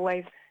me it's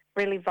always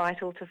really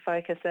vital to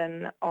focus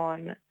in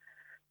on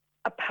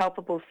a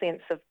palpable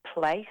sense of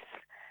place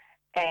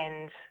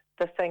and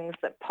the things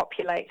that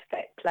populate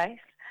that place.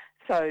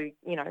 So,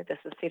 this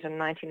is set in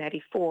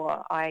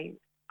 1984.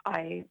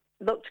 I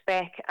looked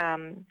back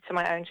to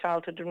my own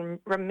childhood and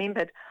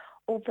remembered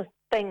all the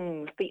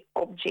things, the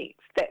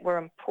objects that were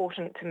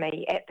important to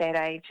me at that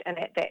age and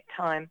at that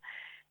time,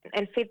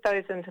 and fed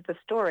those into the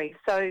story.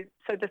 So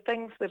the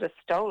things that are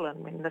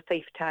stolen when the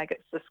thief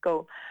targets the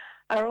school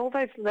are all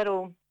those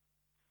little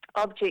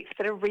objects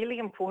that are really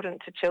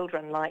important to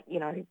children, like,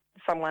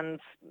 someone's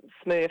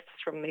Smurfs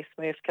from their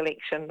Smurf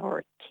collection, or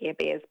a Care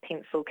Bears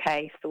pencil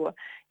case, or,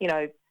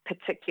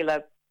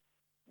 particular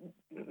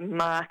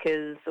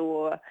markers,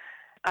 or,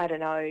 I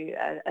don't know,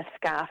 a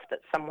scarf that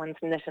someone's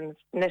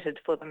knitted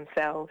for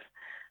themselves.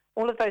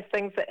 All of those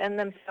things that in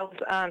themselves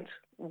aren't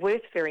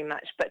worth very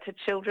much, but to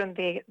children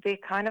they're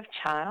kind of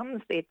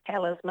charms, they're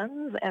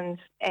talismans, and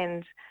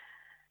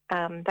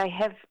they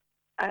have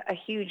a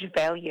huge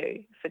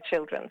value for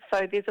children.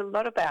 So there's a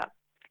lot about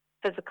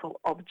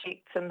physical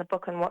objects in the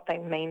book and what they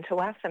mean to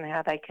us and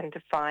how they can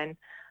define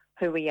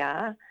who we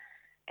are.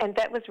 And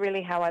that was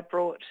really how I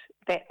brought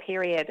that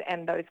period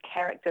and those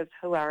characters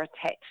who are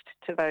attached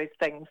to those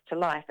things to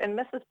life. And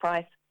Mrs.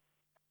 Price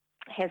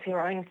has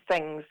her own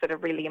things that are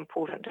really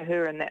important to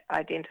her and that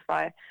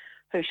identify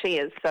who she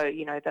is. So,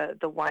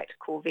 the white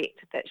Corvette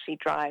that she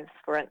drives,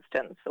 for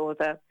instance, or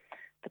the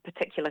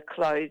particular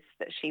clothes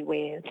that she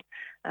wears.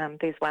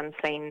 There's one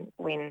scene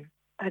when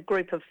a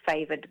group of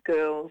favoured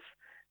girls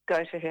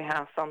go to her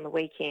house on the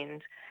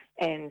weekend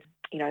and,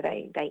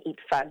 they eat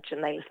fudge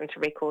and they listen to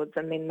records,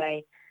 and then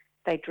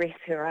they dress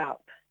her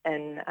up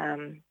in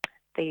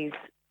these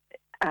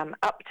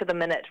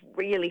up-to-the-minute,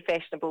 really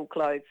fashionable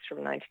clothes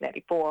from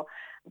 1984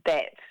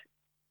 that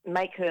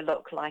make her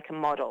look like a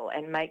model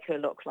and make her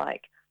look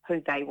like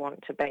who they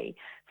want to be.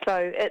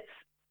 So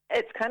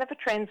it's kind of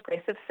a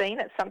transgressive scene.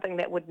 It's something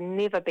that would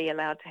never be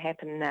allowed to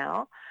happen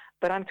now.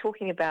 But I'm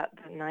talking about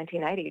the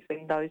 1980s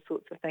when those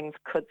sorts of things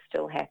could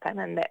still happen,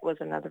 and that was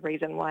another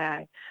reason why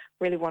I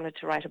really wanted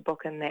to write a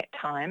book in that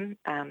time.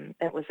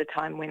 It was a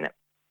time when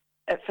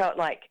it felt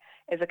like,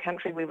 as a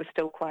country, we were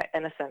still quite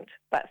innocent,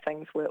 but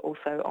things were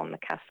also on the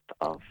cusp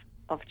of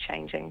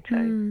changing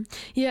too.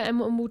 Yeah, and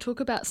we'll talk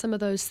about some of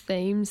those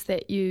themes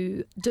that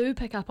you do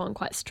pick up on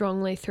quite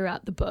strongly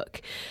throughout the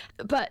book.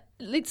 But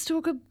let's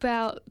talk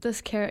about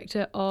this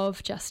character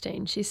of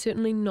Justine. She's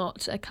certainly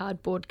not a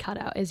cardboard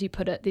cutout, as you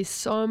put it. There's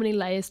so many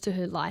layers to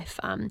her life,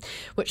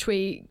 which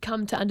we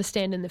come to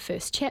understand in the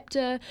first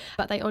chapter,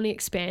 but they only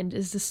expand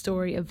as the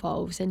story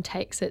evolves and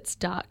takes its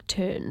dark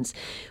turns.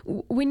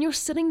 When you're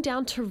sitting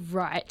down to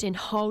write and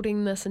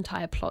holding this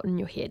entire plot in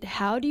your head,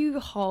 how do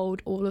you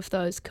hold all of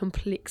those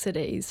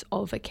complexities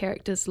of a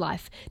character's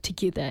life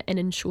together and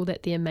ensure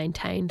that they're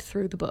maintained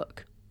through the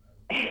book?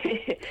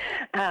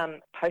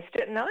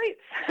 Post-it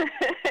notes.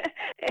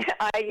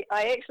 I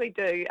actually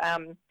do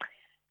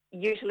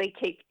usually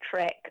keep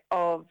track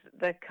of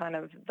the kind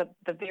of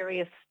the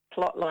various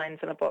plot lines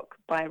in a book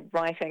by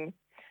writing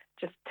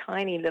just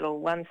tiny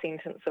little one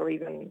sentence or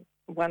even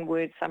one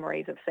word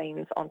summaries of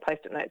scenes on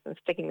post-it notes and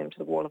sticking them to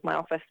the wall of my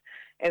office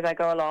as I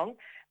go along.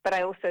 But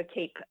I also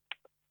keep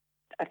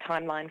a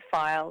timeline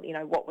file,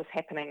 what was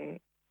happening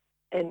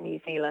in New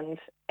Zealand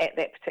at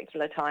that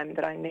particular time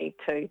that I need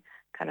to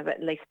kind of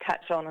at least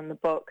touch on in the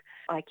book.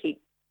 I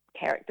keep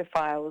character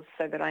files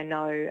so that I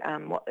know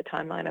what the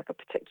timeline of a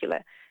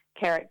particular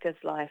character's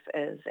life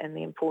is and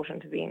the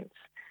important events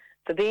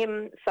for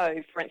them. So,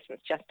 for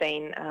instance,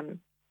 Justine,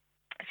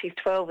 she's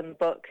 12 in the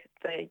book.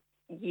 The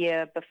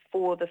year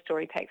before the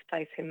story takes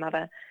place, her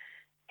mother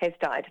has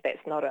died. That's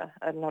not a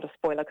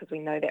spoiler because we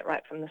know that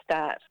right from the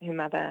start. Her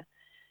mother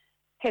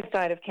has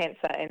died of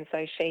cancer, and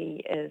so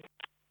she is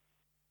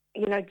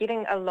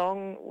getting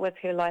along with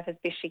her life as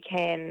best she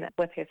can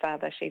with her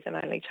father. She's an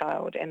only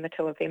child, and the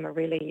two of them are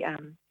really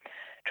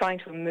trying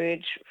to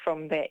emerge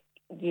from that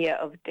year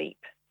of deep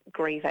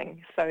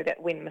grieving so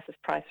that when Mrs.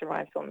 Price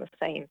arrives on the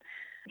scene,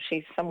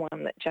 she's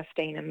someone that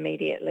Justine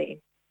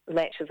immediately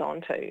latches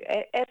onto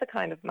as a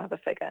kind of mother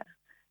figure,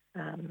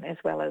 as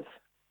well as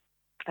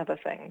other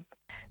things.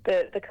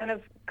 The kind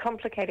of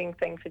complicating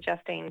thing for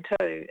Justine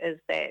too is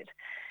that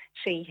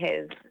she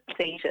has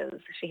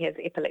seizures, she has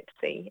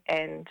epilepsy,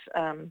 and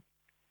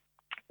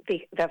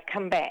they've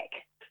come back,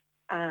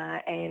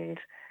 and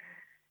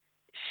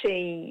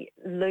she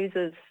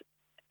loses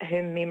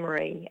her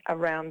memory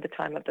around the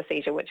time of the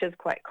seizure, which is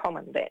quite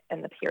common, that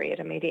in the period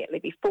immediately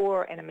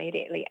before and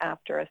immediately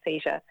after a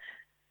seizure,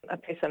 a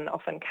person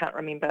often can't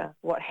remember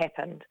what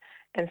happened.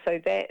 And so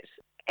that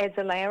adds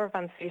a layer of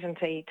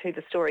uncertainty to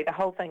the story. The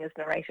whole thing is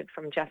narrated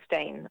from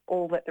Justine.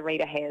 All that the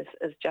reader has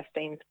is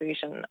Justine's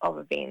version of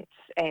events,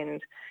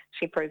 and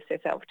she proves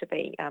herself to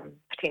be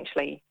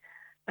potentially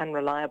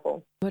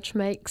unreliable. Which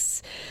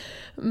makes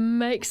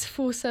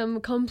for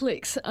some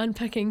complex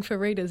unpicking for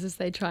readers as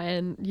they try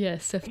and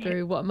sift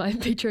through what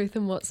might be truth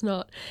and what's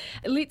not.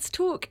 Let's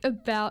talk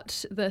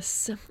about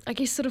this, I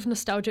guess, sort of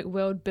nostalgic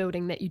world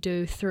building that you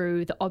do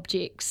through the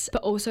objects,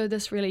 but also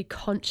this really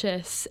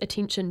conscious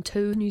attention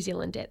to New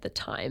Zealand at the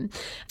time.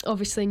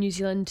 Obviously, New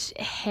Zealand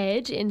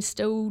had and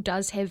still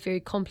does have very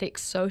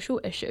complex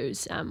social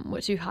issues,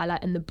 which you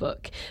highlight in the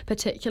book,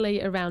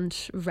 particularly around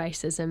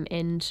racism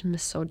and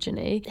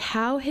misogyny.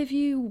 How have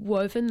you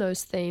woven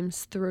those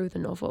themes through the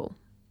novel?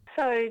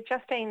 So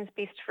Justine's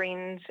best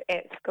friend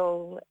at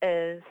school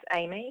is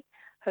Amy,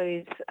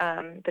 who's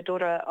the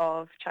daughter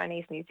of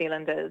Chinese New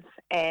Zealanders,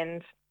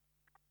 and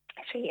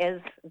she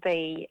is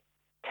the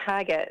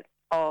target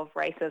of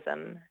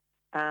racism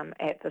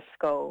at the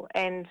school.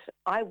 And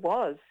I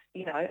was,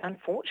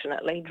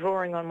 unfortunately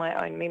drawing on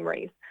my own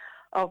memories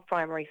of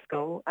primary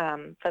school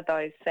for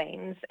those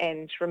scenes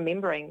and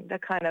remembering the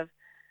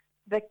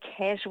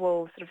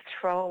casual sort of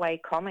throwaway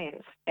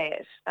comments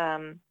that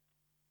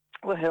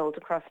were hurled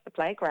across the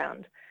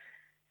playground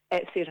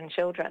at certain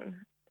children.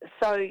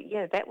 So,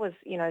 that was,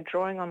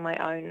 drawing on my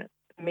own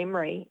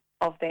memory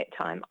of that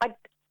time.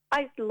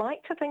 I'd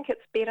like to think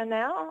it's better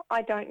now.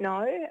 I don't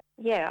know.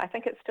 Yeah, I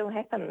think it still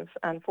happens,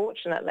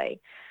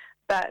 unfortunately.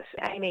 But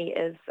Amy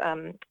is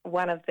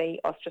one of the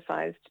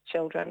ostracised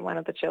children, one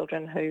of the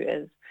children who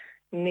is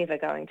never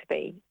going to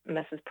be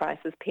Mrs.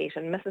 Price's pet.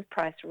 And Mrs.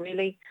 Price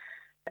really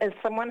is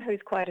someone who's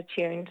quite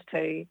attuned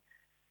to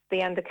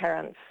the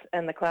undercurrents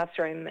in the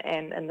classroom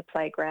and in the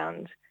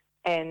playground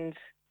and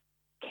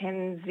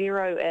can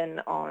zero in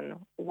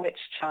on which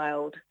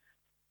child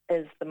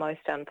is the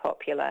most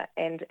unpopular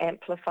and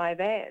amplify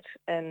that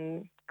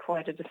in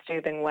quite a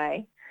disturbing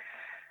way.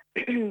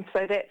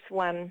 So that's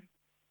one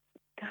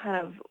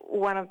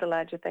of the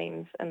larger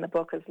themes in the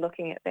book, is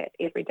looking at that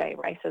everyday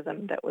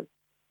racism that was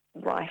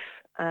rife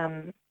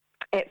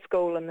at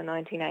school in the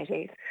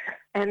 1980s.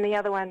 And the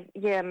other one,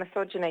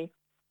 misogyny.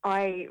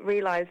 I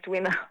realised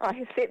when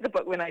I set the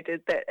book when I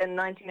did that in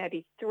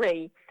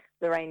 1983,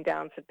 Lorraine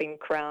Downs had been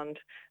crowned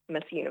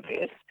Miss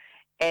Universe,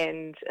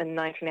 and in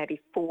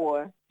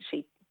 1984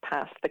 she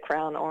passed the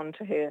crown on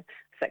to her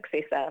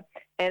successor.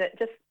 And it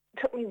just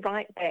took me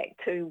right back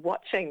to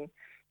watching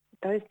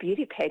those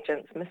beauty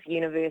pageants, Miss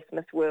Universe,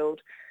 Miss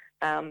World,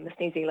 Miss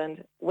New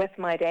Zealand, with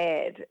my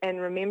dad, and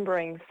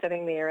remembering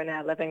sitting there in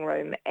our living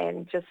room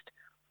and just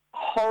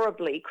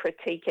horribly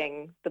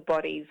critiquing the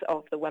bodies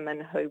of the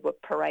women who were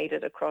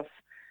paraded across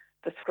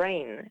the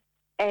screen.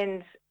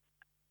 And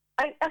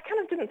I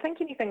kind of didn't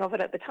think anything of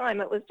it at the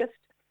time. It was just,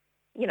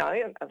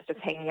 I was just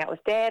hanging out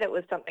with Dad. It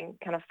was something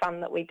kind of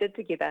fun that we did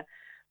together.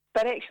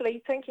 But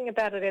actually thinking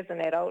about it as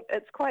an adult,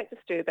 it's quite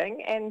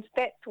disturbing. And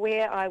that's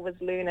where I was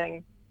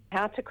learning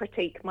how to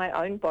critique my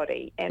own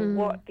body and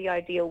what the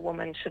ideal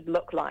woman should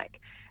look like.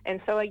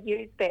 And so I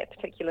used that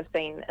particular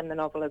scene in the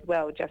novel as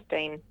well,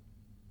 Justine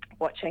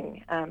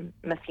watching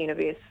Miss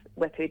Universe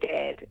with her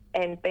dad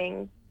and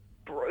being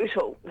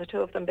brutal, the two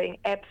of them being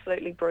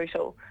absolutely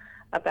brutal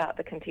about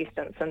the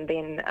contestants, and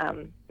then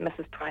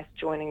Mrs. Price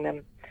joining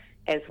them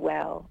as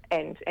well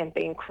and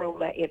being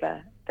crueler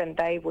ever than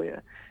they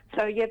were.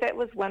 So, that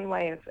was one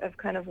way of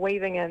kind of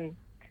weaving in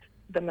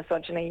the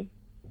misogyny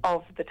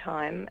of the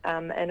time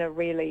in a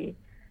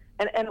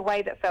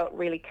way that felt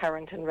really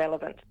current and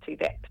relevant to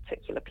that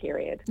particular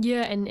period.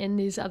 Yeah, and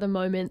there's other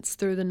moments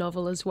through the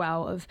novel as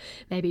well of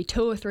maybe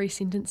 2 or 3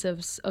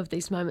 sentences of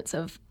these moments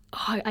of,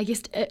 I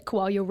guess, ick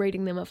while you're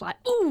reading them, of like,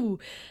 ooh,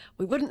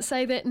 we wouldn't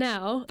say that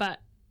now, but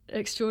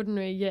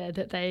extraordinary,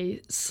 that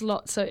they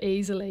slot so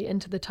easily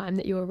into the time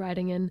that you were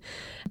writing in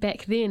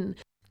back then.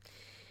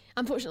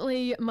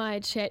 Unfortunately, my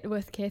chat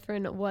with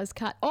Catherine was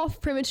cut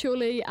off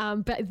prematurely,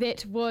 but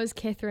that was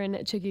Catherine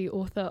Chidgey,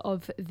 author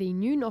of the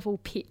new novel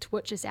Pet,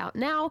 which is out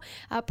now,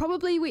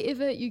 probably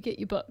wherever you get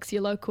your books,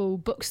 your local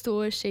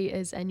bookstore. She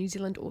is a New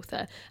Zealand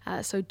author,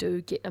 so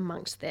do get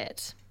amongst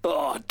that.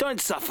 Oh,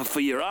 don't suffer for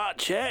your art,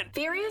 chat.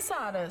 Various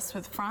Artists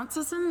with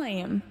Francis and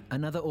Liam.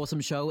 Another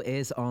awesome show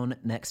is on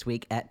next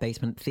week at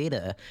Basement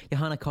Theatre.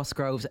 Johanna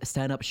Cosgrove's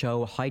stand-up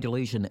show High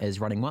Delusion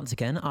is running once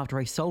again after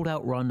a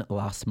sold-out run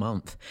last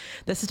month.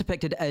 This is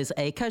depicted as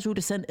a casual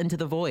descent into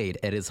the void.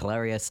 It is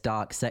hilarious,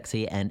 dark,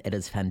 sexy, and it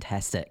is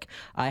fantastic.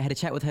 I had a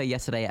chat with her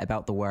yesterday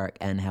about the work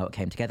and how it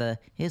came together.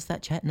 Here's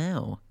that chat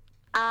now.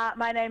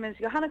 My name is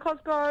Johanna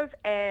Cosgrove,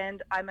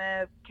 and I'm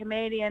a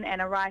comedian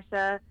and a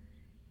writer.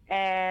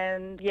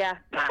 And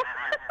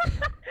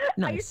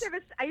Nice.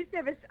 I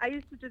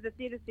used to do the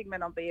theatre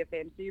segment on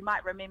BFM, so you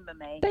might remember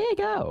me. There you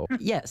go.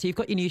 Yeah, so you've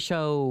got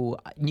your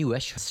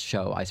newish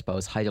show, I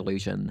suppose, High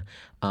Delusion,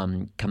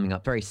 coming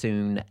up very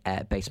soon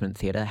at Basement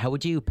Theatre. How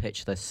would you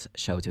pitch this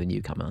show to a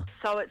newcomer?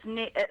 So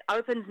it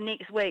opens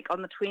next week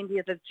on the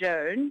 20th of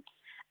June.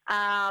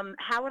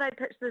 How would I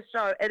pitch this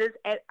show? It is,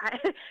 I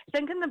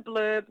think in the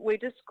blurb we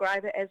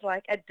describe it as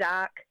like a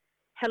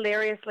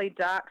hilariously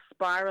dark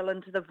spiral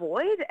into the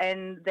void,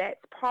 and that's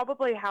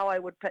probably how I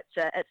would pitch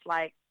it. It's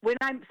like, when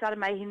I started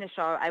making the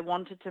show, I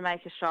wanted to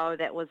make a show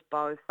that was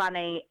both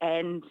funny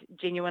and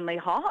genuinely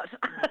hot.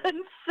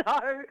 And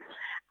so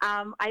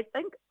I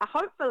think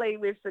hopefully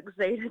we've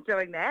succeeded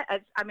doing that.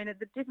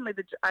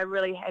 I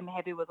really am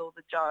happy with all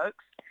the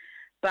jokes.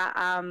 But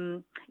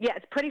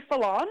it's pretty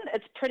full on.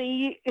 It's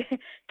pretty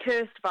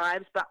cursed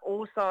vibes, but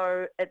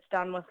also it's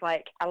done with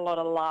like a lot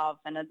of love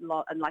and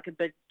like a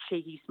big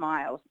cheeky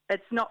smile.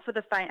 It's not for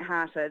the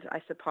faint-hearted,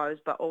 I suppose,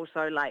 but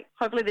also like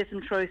hopefully there's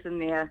some truth in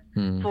there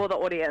for the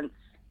audience.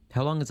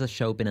 How long has this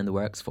show been in the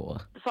works for?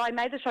 So I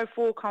made the show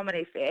for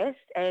Comedy Fest,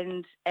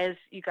 and as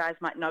you guys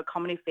might know,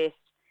 Comedy Fest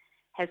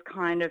has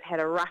kind of had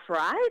a rough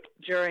ride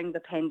during the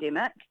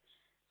pandemic.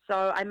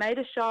 So I made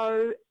a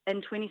show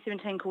in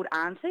 2017 called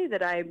Auntie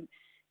that I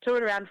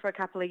toured around for a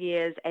couple of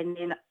years, and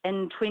then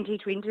in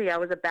 2020 I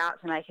was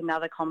about to make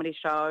another comedy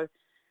show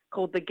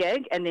called The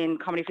Gig, and then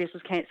Comedy Fest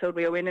was cancelled.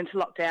 We went into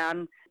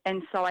lockdown,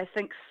 and so I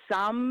think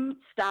some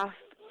stuff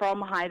from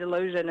High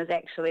Delusion is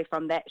actually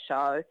from that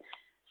show.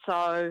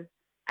 So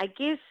I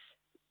guess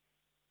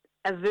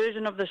a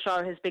version of the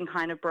show has been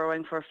kind of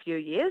brewing for a few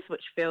years,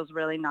 which feels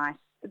really nice.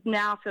 It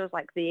now feels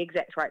like the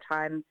exact right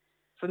time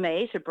for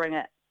me to bring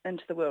it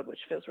into the world, which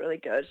feels really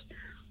good.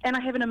 And I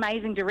have an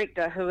amazing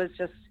director who is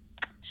just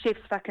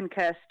chef's fucking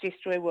kiss, Jess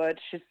Joy Wood.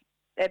 She's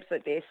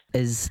absolute best.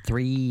 Is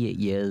 3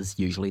 years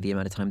usually the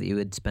amount of time that you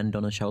would spend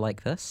on a show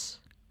like this?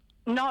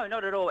 No,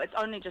 not at all. It's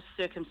only just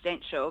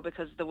circumstantial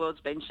because the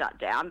world's been shut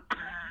down.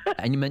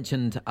 And you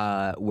mentioned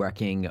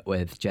working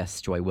with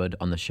Jess Joy Wood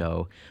on the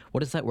show.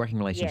 What has that working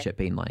relationship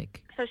been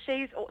like?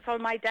 So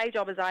my day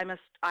job is I'm a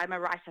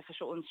writer for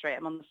Shortland Street.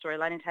 I'm on the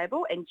storylining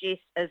table, and Jess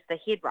is the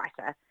head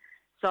writer.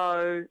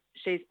 So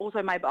she's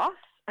also my boss,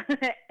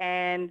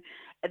 and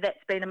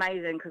that's been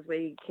amazing because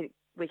we can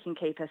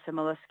keep a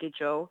similar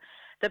schedule.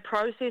 The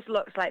process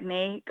looks like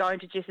me going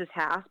to Jess's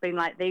house, being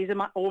like, these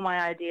are all my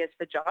ideas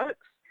for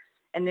jokes,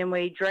 and then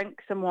we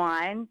drink some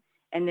wine,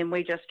 and then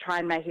we just try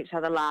and make each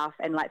other laugh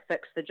and like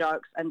fix the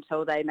jokes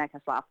until they make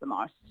us laugh the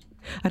most.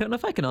 I don't know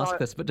if I can ask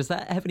this, but does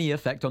that have any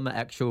effect on the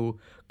actual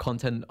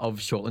content of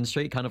Shortland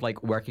Street? Kind of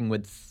like working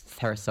with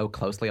her so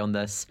closely on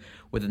this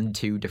within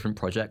two different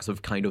projects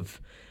of kind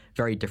of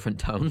very different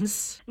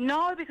tones?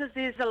 No, because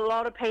there's a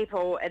lot of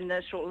people in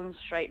the Shortland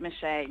Street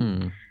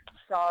machine.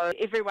 So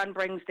everyone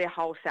brings their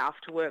whole self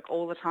to work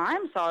all the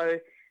time.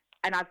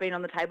 And I've been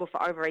on the table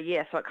for over a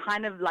year, so it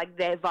kind of like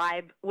their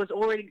vibe was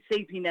already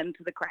seeping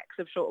into the cracks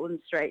of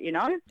Shortland Street, you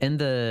know? In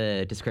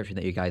the description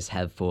that you guys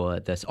have for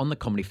this on the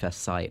Comedy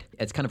Fest site,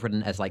 it's kind of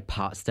written as like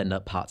part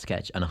stand-up, part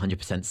sketch, and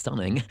 100%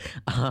 stunning.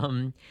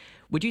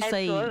 Would you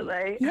say...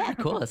 Absolutely. Yeah, of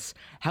course.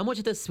 How much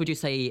of this would you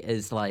say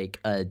is like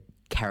a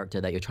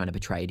character that you're trying to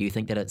portray? Do you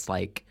think that it's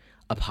like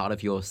a part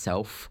of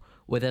yourself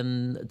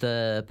within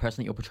the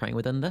person that you're portraying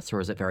within this,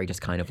 or is it very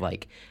just kind of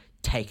like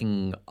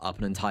taking up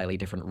an entirely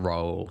different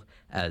role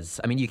as...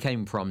 I mean, you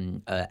came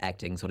from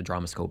acting sort of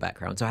drama school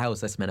background, so how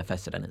is this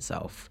manifested in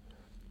itself?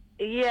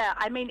 Yeah,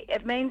 I mean,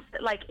 it means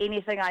that like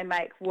anything I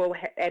make will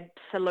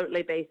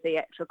absolutely be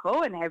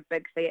theatrical and have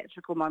big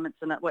theatrical moments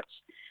in it, which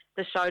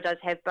the show does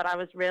have, but I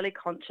was really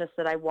conscious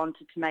that I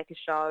wanted to make a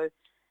show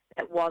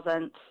that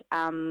wasn't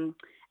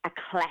a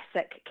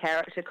classic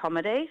character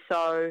comedy.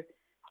 So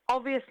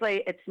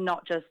obviously it's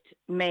not just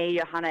me,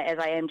 Johanna, as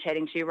I am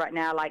chatting to you right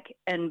now, like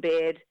in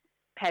bed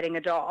patting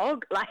a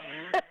dog. Like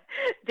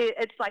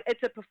it's like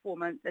it's a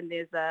performance, and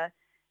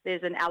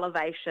there's an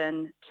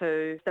elevation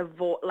to the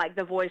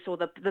voice or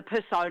the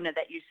persona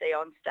that you see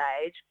on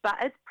stage. But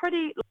it's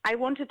pretty... I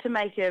wanted to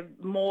make a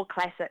more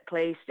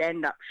classically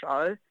stand-up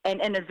show,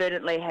 and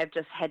inadvertently have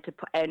just had to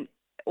put...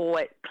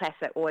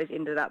 classic always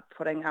ended up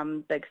putting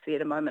big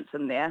theatre moments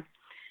in there.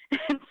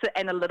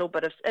 And a little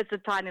bit of... It's a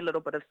tiny little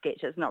bit of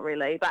sketches, not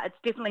really. But it's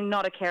definitely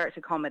not a character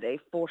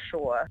comedy, for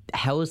sure.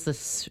 How has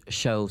this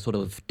show sort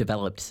of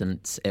developed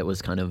since it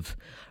was kind of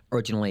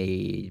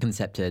originally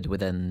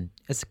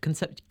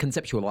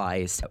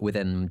conceptualized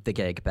within The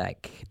Gig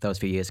back those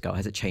few years ago?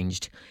 Has it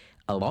changed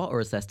a lot, or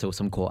is there still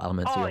some core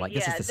elements where you're like,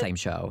 this is the same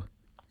show?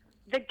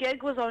 The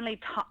Gig was only,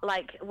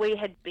 we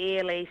had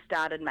barely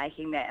started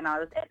making that, and I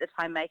was at the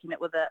time making it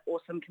with an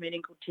awesome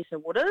comedian called Tessa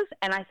Wooders,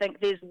 and I think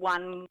there's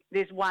one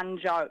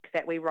joke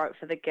that we wrote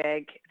for The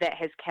Gig that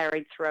has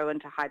carried through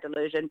into High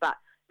Delusion, but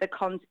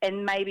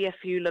and maybe a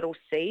few little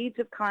seeds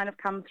have kind of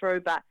come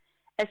through, but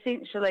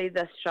essentially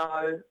this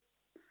show,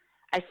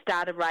 I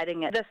started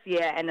writing it this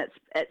year, and it's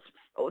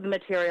the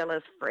material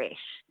is fresh,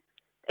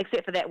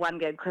 except for that one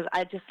gig, because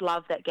I just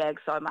love that gig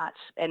so much,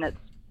 and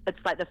it's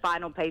like the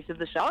final piece of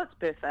the show. It's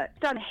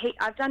perfect.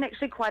 I've done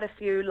actually quite a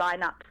few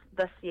lineups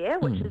this year,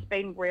 which has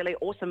been really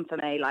awesome for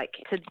me. Like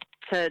it's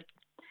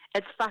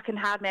fucking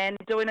hard, man.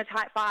 Doing a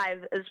type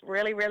 5 is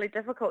really, really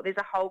difficult. There's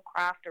a whole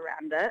craft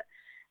around it.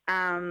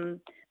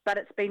 But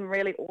it's been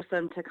really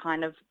awesome to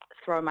kind of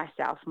throw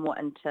myself more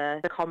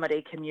into the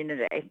comedy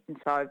community. And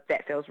so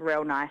that feels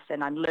real nice,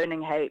 and I'm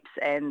learning heaps,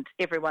 and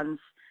everyone's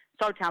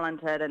so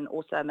talented and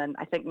awesome. And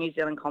I think New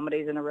Zealand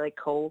comedy's in a really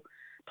cool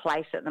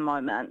place at the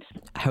moment.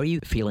 How are you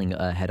feeling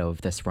ahead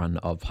of this run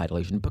of High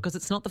Delusion? Because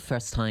it's not the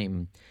first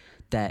time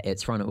that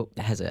it's run,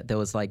 has it? There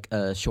was like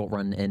a short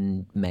run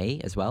in May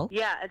as well?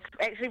 Yeah, it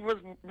actually was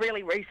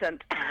really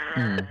recent.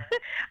 I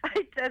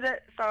did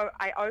it, so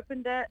I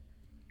opened it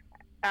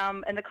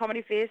in the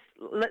Comedy Fest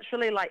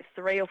literally like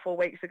 3 or 4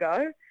 weeks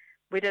ago.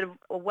 We did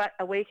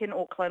a week in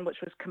Auckland, which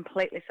was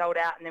completely sold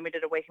out, and then we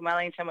did a week in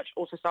Wellington, which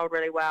also sold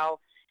really well.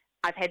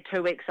 I've had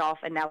 2 weeks off,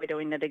 and now we're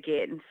doing it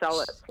again.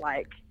 So it's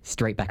like...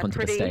 Straight back onto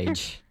the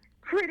stage.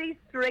 Pretty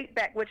straight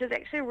back, which is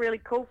actually really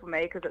cool for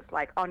me because it's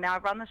like, oh, now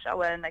I've run the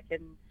show in, I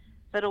can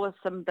fiddle with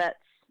some bits,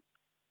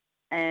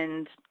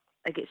 and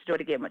I get to do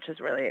it again, which is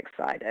really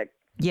exciting.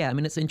 Yeah, I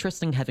mean, it's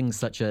interesting having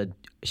such a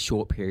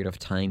short period of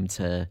time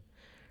to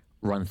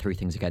run through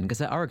things again, because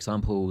there are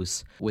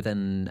examples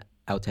within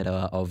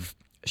Aotearoa of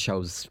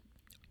shows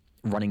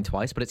running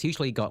twice, but it's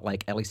usually got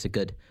like at least a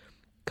good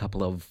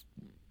couple of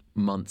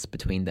months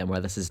between them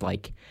where this is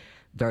like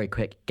very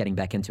quick getting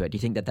back into it. Do you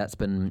think that that's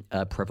been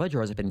a privilege,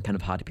 or has it been kind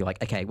of hard to be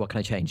like, okay, what can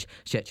I change?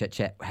 Shit.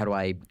 How do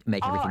I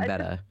make everything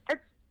better?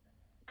 It's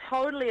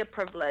totally a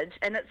privilege,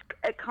 and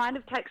it kind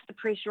of takes the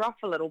pressure off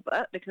a little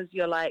bit because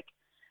you're like,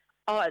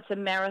 oh, it's a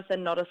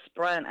marathon, not a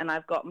sprint, and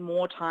I've got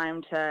more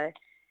time to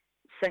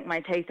sink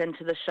my teeth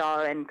into the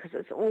show, and because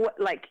it's all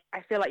like,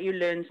 I feel like you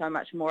learn so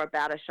much more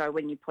about a show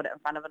when you put it in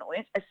front of an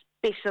audience,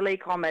 especially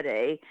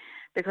comedy,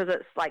 because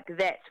it's like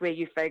that's where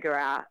you figure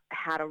out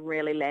how to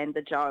really land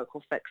the joke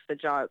or fix the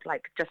joke,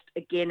 like just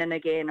again and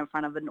again in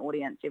front of an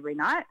audience every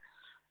night.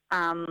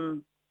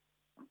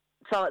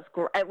 So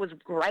it was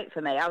great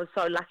for me. I was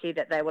so lucky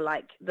that they were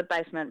like the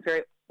Basement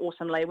very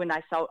awesomely when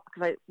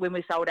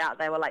we sold out.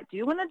 They were like, "Do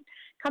you want to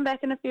come back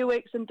in a few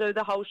weeks and do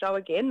the whole show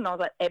again?" And I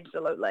was like,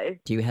 "Absolutely."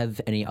 Do you have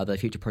any other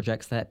future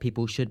projects that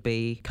people should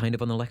be kind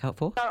of on the lookout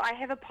for? So I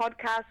have a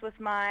podcast with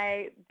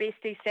my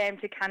bestie Sam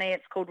Tikani.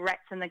 It's called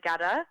Rats in the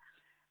Gutter.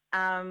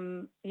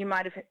 You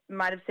might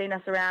have seen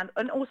us around,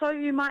 and also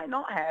you might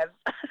not have.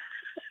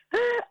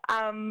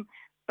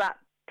 But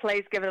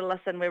please give it a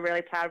listen. We're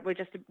really proud. We've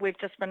just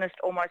finished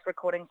almost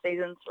recording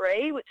season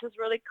 3, which is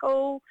really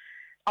cool.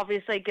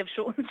 Obviously, give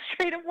Short and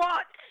Street a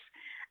watch.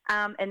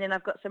 And then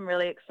I've got some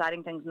really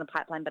exciting things in the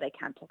pipeline, but I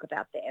can't talk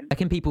about them. How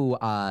can people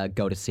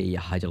go to see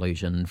High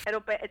Delusion?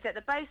 It's at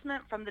the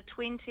Basement from the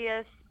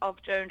 20th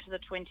of June to the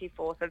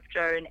 24th of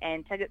June,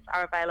 and tickets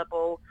are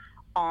available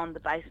on the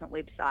Basement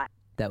website.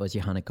 That was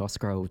Johanna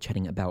Cosgrove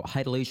chatting about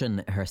High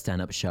Delusion, her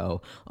stand-up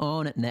show,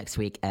 on next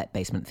week at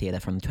Basement Theatre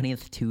from the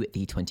 20th to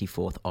the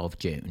 24th of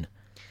June.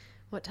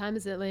 What time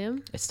is it,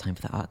 Liam? It's time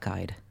for the Art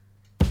Guide.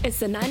 It's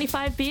the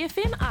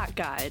 95BFM Art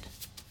Guide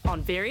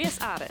on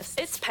various artists.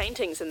 It's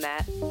paintings and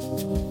that.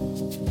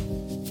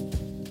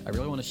 I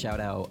really want to shout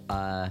out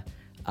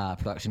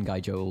production guy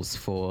Jules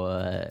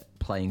for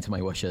playing to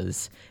my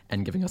wishes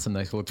and giving us a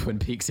nice little Twin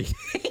Peaksy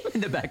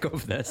in the back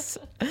of this.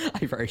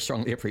 I very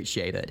strongly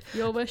appreciate it.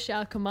 Your wish,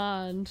 our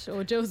command,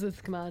 or Jules's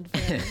command.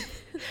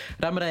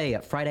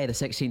 Ramare, Friday the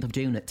 16th of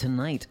June.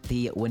 Tonight,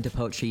 the Winter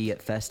Poetry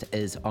Fest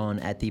is on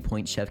at the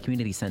Point Chev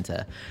Community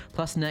Centre.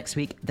 Plus, next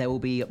week, there will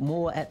be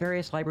more at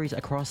various libraries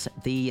across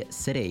the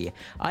city.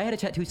 I had a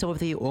chat to some of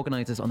the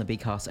organisers on the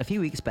Bcast a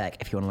few weeks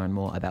back, if you want to learn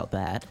more about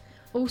that.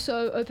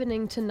 Also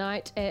opening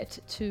tonight at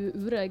Te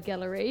Ura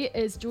Gallery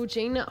is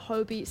Georgina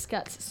Hobie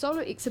Scott's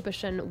solo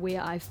exhibition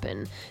Where I've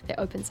Been. That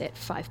opens at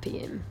 5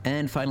 p.m.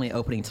 And finally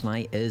opening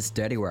tonight is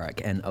Dirty Work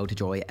and Ode to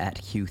Joy at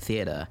Hugh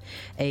Theatre,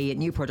 a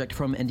new project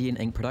from Indian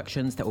Ink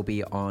Productions that will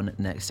be on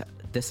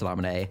this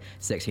Saturday,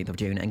 16th of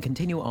June, and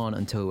continue on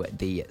until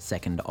the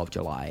 2nd of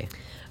July.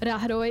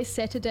 Raharoi,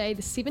 Saturday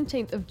the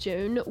 17th of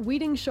June,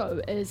 Wedding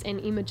Show is an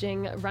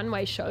imaging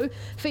runway show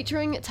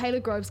featuring Taylor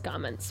Grove's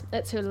garments.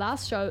 It's her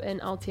last show in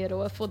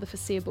Aotearoa for the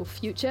foreseeable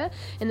future,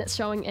 and it's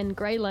showing in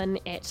Grey Lynn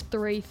at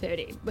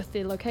 3:30, with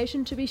the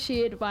location to be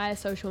shared via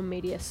social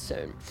media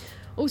soon.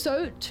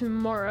 Also,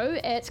 tomorrow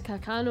at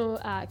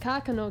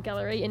Kakano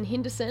Gallery in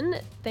Henderson,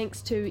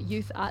 thanks to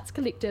Youth Arts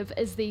Collective,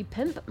 is the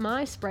Pimp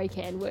My Spray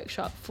Can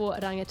workshop for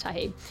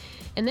rangatahi,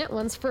 and that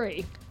one's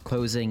free.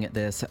 Closing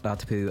this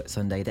Ratapu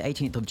Sunday, the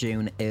 18th of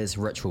June, is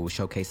Ritual,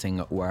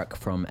 showcasing work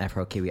from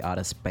Afro-Kiwi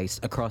artists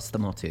based across the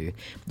Motu.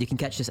 You can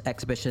catch this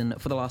exhibition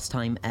for the last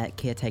time at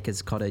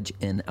Caretaker's Cottage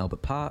in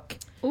Albert Park.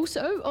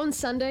 Also, on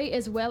Sunday,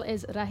 as well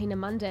as Rahina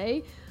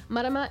Monday,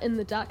 Marama in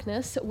the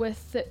Darkness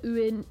with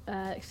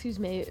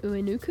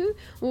Uenuku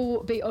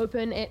will be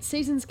open at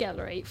Seasons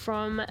Gallery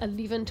from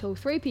 11 till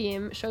 3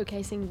 p.m,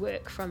 showcasing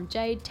work from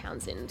Jade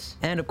Townsend.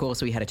 And of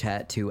course, we had a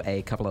chat to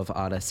a couple of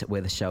artists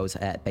with shows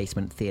at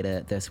Basement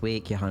Theatre this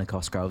week. Johanna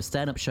Cosgrove's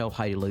stand-up show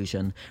High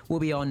Delusion will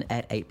be on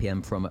at 8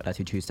 p.m. from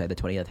Tuesday the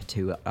 20th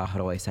to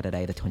Aharoi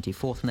Saturday the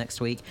 24th next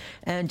week.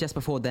 And just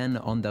before then,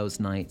 on those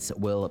nights,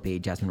 will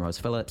be Jazmine Rose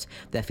Phillips.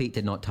 Their feet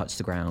did not touch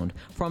the ground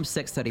from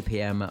 6:30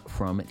 p.m.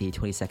 from the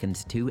 22nd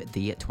to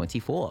the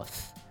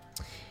 24th.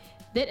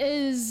 That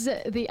is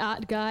the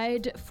art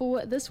guide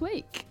for this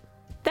week.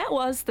 That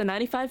was the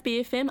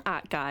 95BFM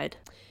Art Guide.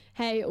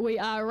 Hey, we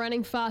are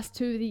running fast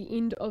to the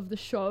end of the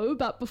show,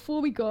 but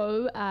before we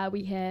go,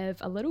 we have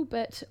a little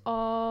bit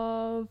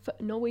of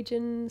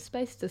Norwegian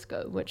space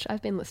disco, which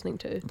I've been listening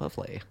to.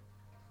 Lovely.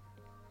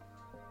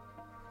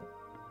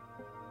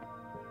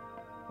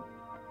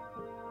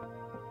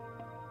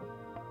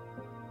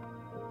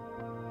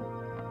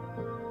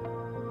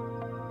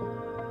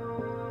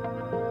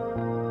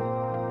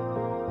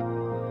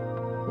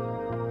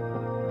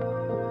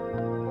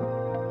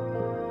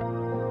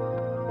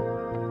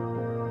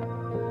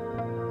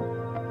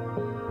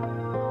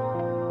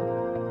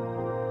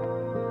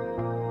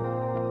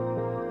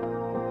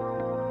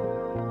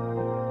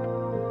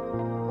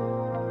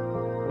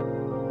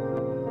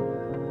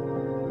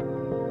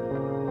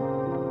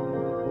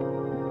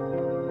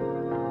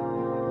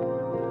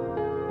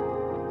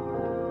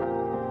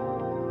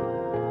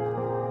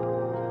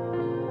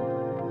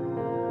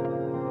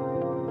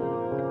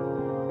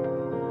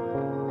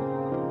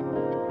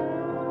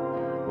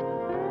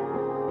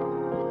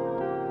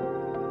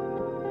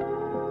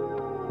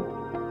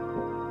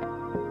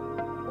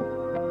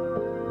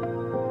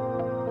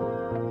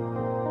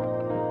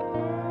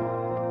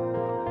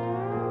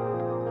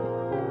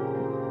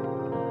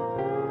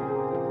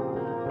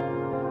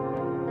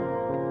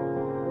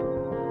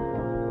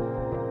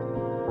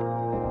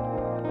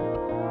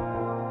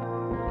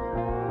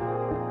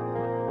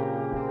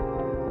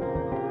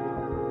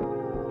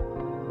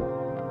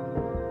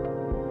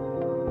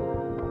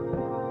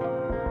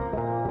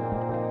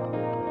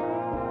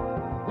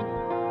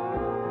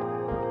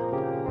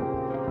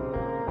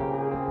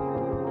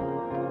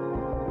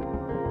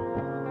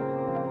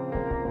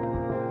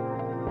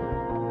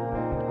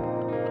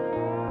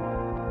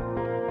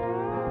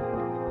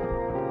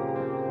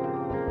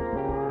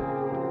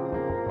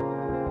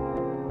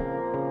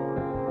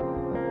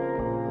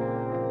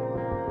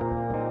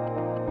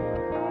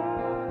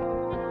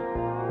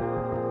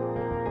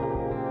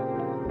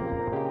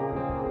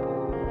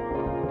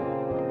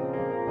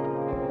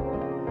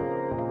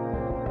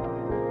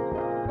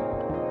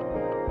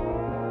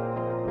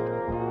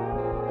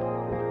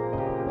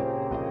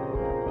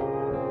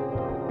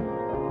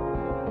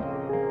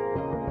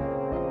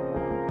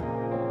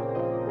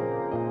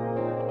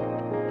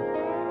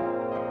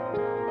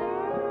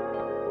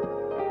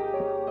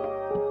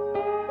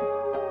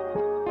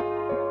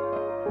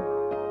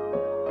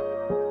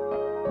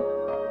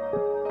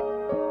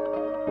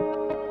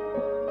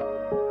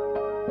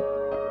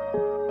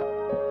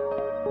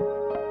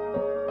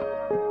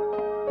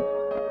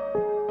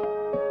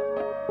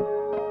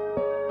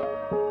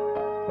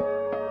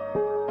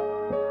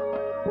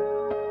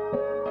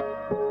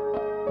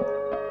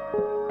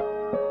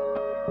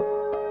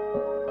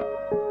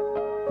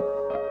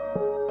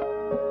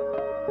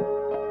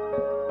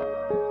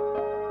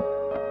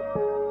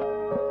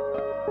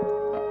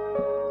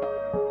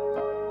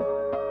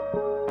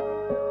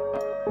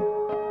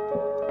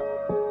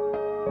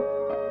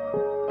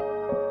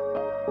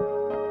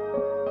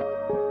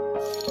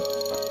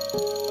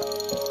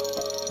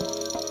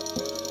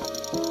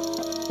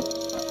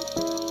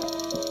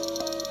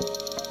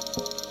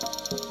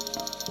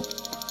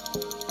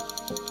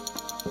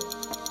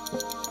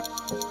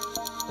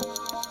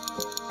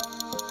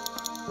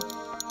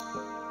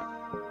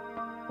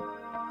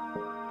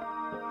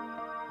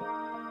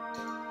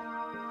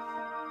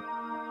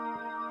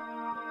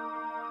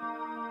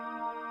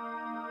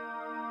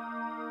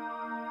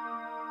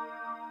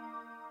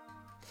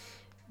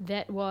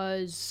 That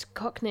was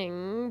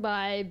Cockning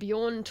by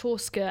Bjorn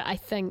Torske, I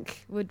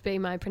think would be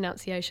my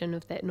pronunciation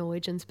of that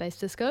Norwegian space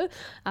disco.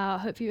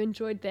 Hope you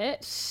enjoyed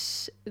that.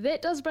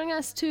 That does bring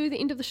us to the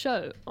end of the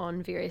show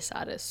on Various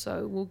Artists,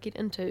 so we'll get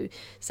into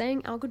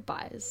saying our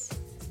goodbyes.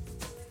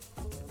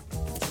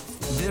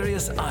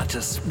 Various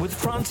Artists with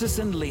Francis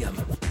and Liam.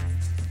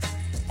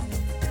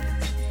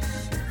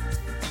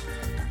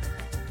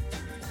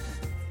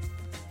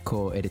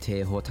 Ko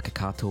edite ho taka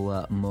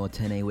katoa mō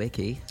tēnei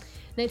wiki.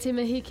 Nei te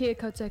mihi kia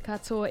koutou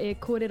katoa e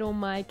kōrero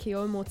mai ki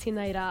o mō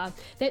tēnei rā.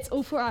 That's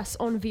all for us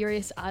on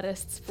Various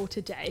Artists for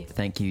today.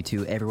 Thank you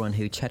to everyone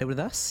who chatted with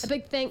us. A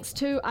big thanks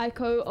to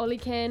Eiko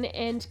Olykan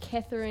and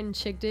Catherine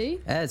Chidgey.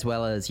 As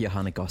well as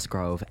Johanna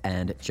Cosgrove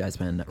and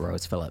Jazmine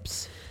Rose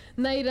Phillips.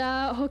 Nei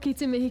rā, hoki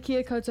te mihi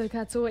kia koutou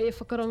katoa e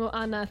whakarongo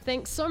ana.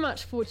 Thanks so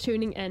much for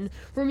tuning in.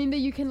 Remember,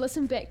 you can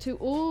listen back to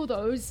all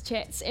those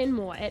chats and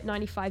more at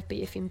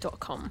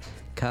 95bfm.com.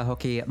 Ka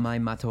hoki mai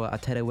matua a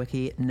Te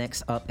Wiki.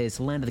 Next up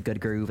is Land of the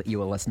Good Groove.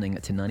 You are listening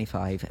to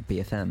 95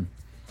 BFM.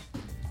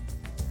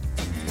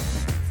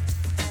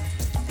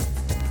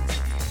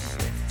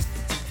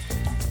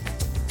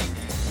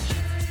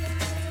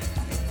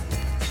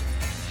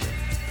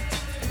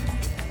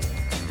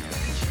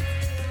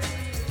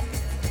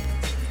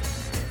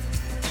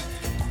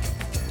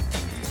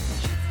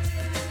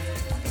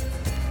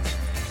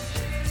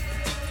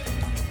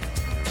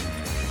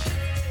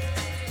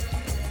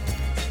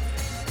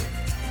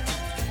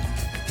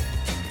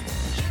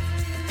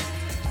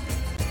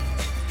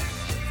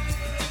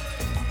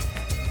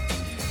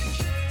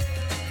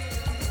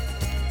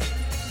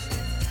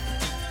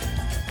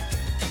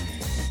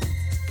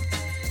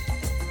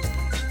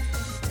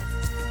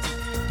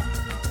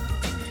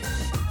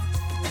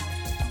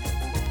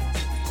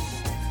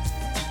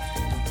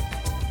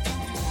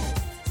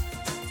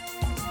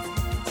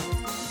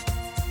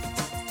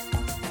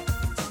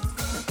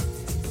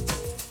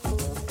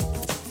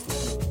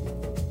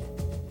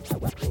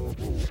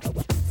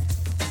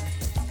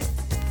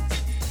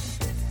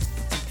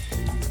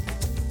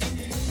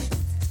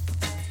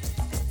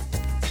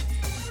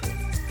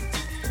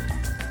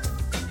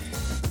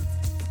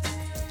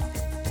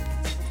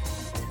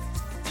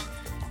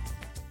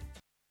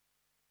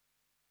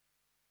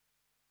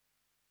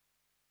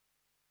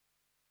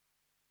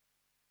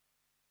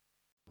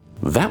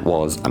 That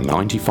was a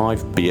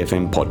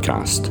 95BFM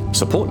podcast.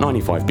 Support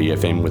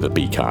 95BFM with a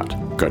B card.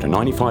 Go to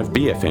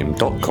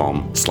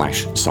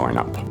 95bfm.com/sign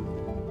up.